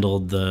you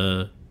handled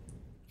the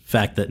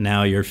fact that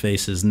now your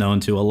face is known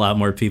to a lot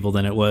more people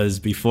than it was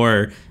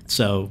before?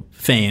 So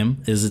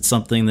fame, is it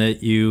something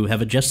that you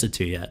have adjusted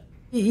to yet?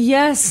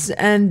 Yes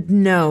and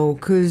no,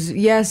 because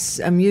yes,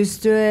 I'm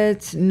used to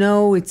it.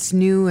 No, it's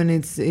new, and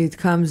it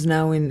comes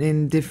now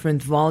in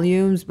different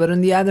volumes. But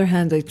on the other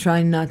hand, I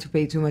try not to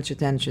pay too much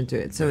attention to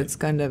it. So it's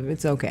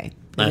it's okay.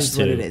 It is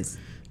what it is.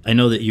 I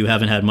know that you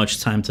haven't had much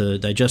time to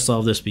digest all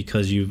of this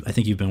because I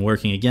think you've been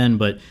working again,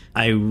 but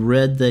I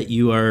read that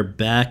you are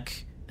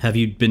back. Have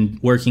you been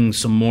working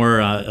some more,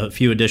 a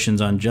few additions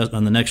on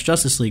the next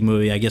Justice League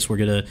movie? I guess we're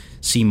going to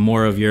see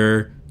more of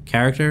your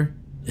character.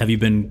 Have you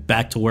been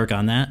back to work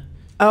on that?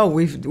 Oh,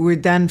 we're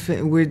done.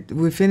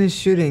 We finished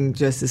shooting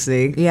Justice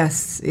League.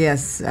 Yes.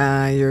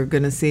 You're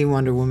going to see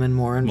Wonder Woman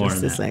more on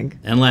Justice League.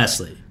 And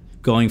lastly,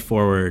 going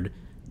forward,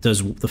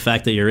 does the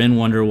fact that you're in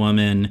Wonder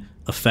Woman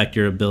affect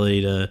your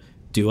ability to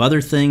do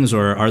other things,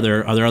 or are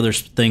there other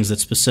things that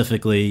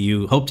specifically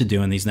you hope to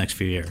do in these next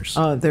few years?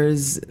 Oh,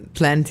 there's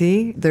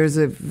plenty. There's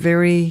a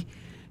very,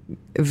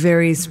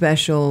 very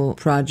special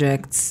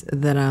project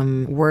that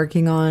I'm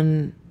working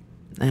on,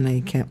 and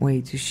I can't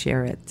wait to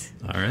share it.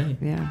 All right.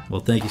 Yeah.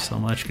 Well, thank you so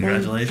much.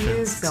 Congratulations. Thank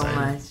you so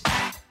much.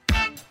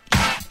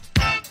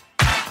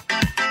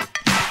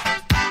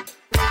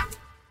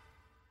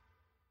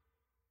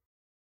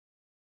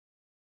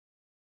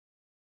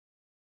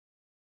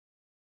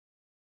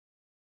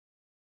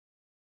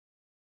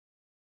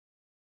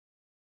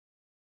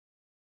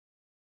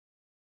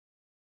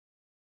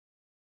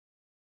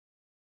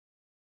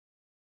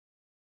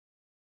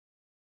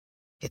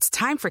 It's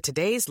time for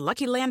today's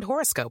Lucky Land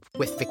horoscope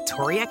with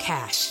Victoria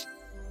Cash.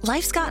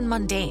 Life's gotten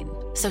mundane,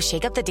 so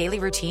shake up the daily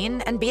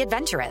routine and be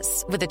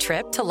adventurous with a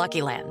trip to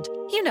Lucky Land.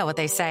 You know what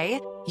they say.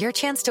 Your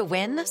chance to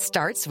win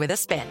starts with a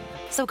spin.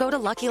 So go to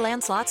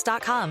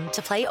LuckyLandSlots.com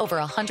to play over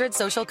 100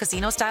 social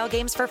casino-style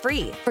games for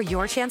free for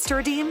your chance to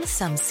redeem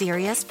some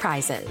serious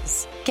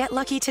prizes. Get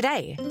lucky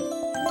today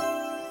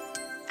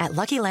at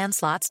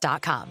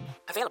LuckyLandSlots.com.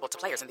 Available to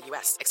players in the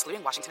U.S.,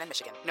 excluding Washington and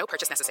Michigan. No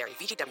purchase necessary.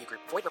 VGW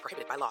Group. Void where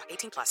prohibited by law.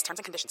 18 plus. Terms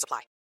and conditions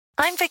apply.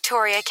 I'm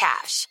Victoria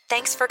Cash.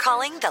 Thanks for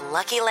calling the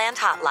Lucky Land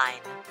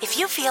Hotline. If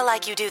you feel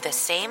like you do the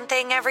same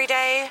thing every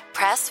day,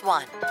 press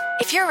 1.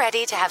 If you're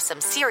ready to have some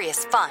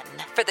serious fun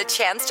for the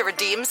chance to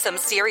redeem some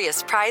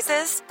serious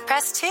prizes,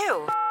 press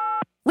 2.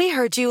 We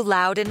heard you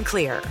loud and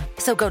clear.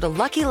 So go to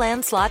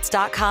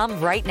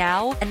LuckyLandSlots.com right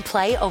now and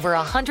play over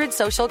 100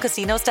 social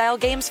casino-style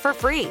games for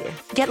free.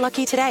 Get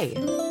lucky today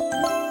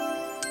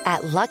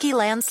at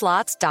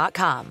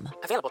LuckyLandSlots.com.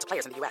 Available to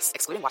players in the U.S.,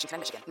 excluding Washington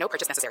and Michigan. No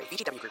purchase necessary.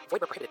 VGW Group.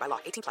 Void where prohibited by law.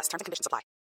 18 plus. Terms and conditions apply.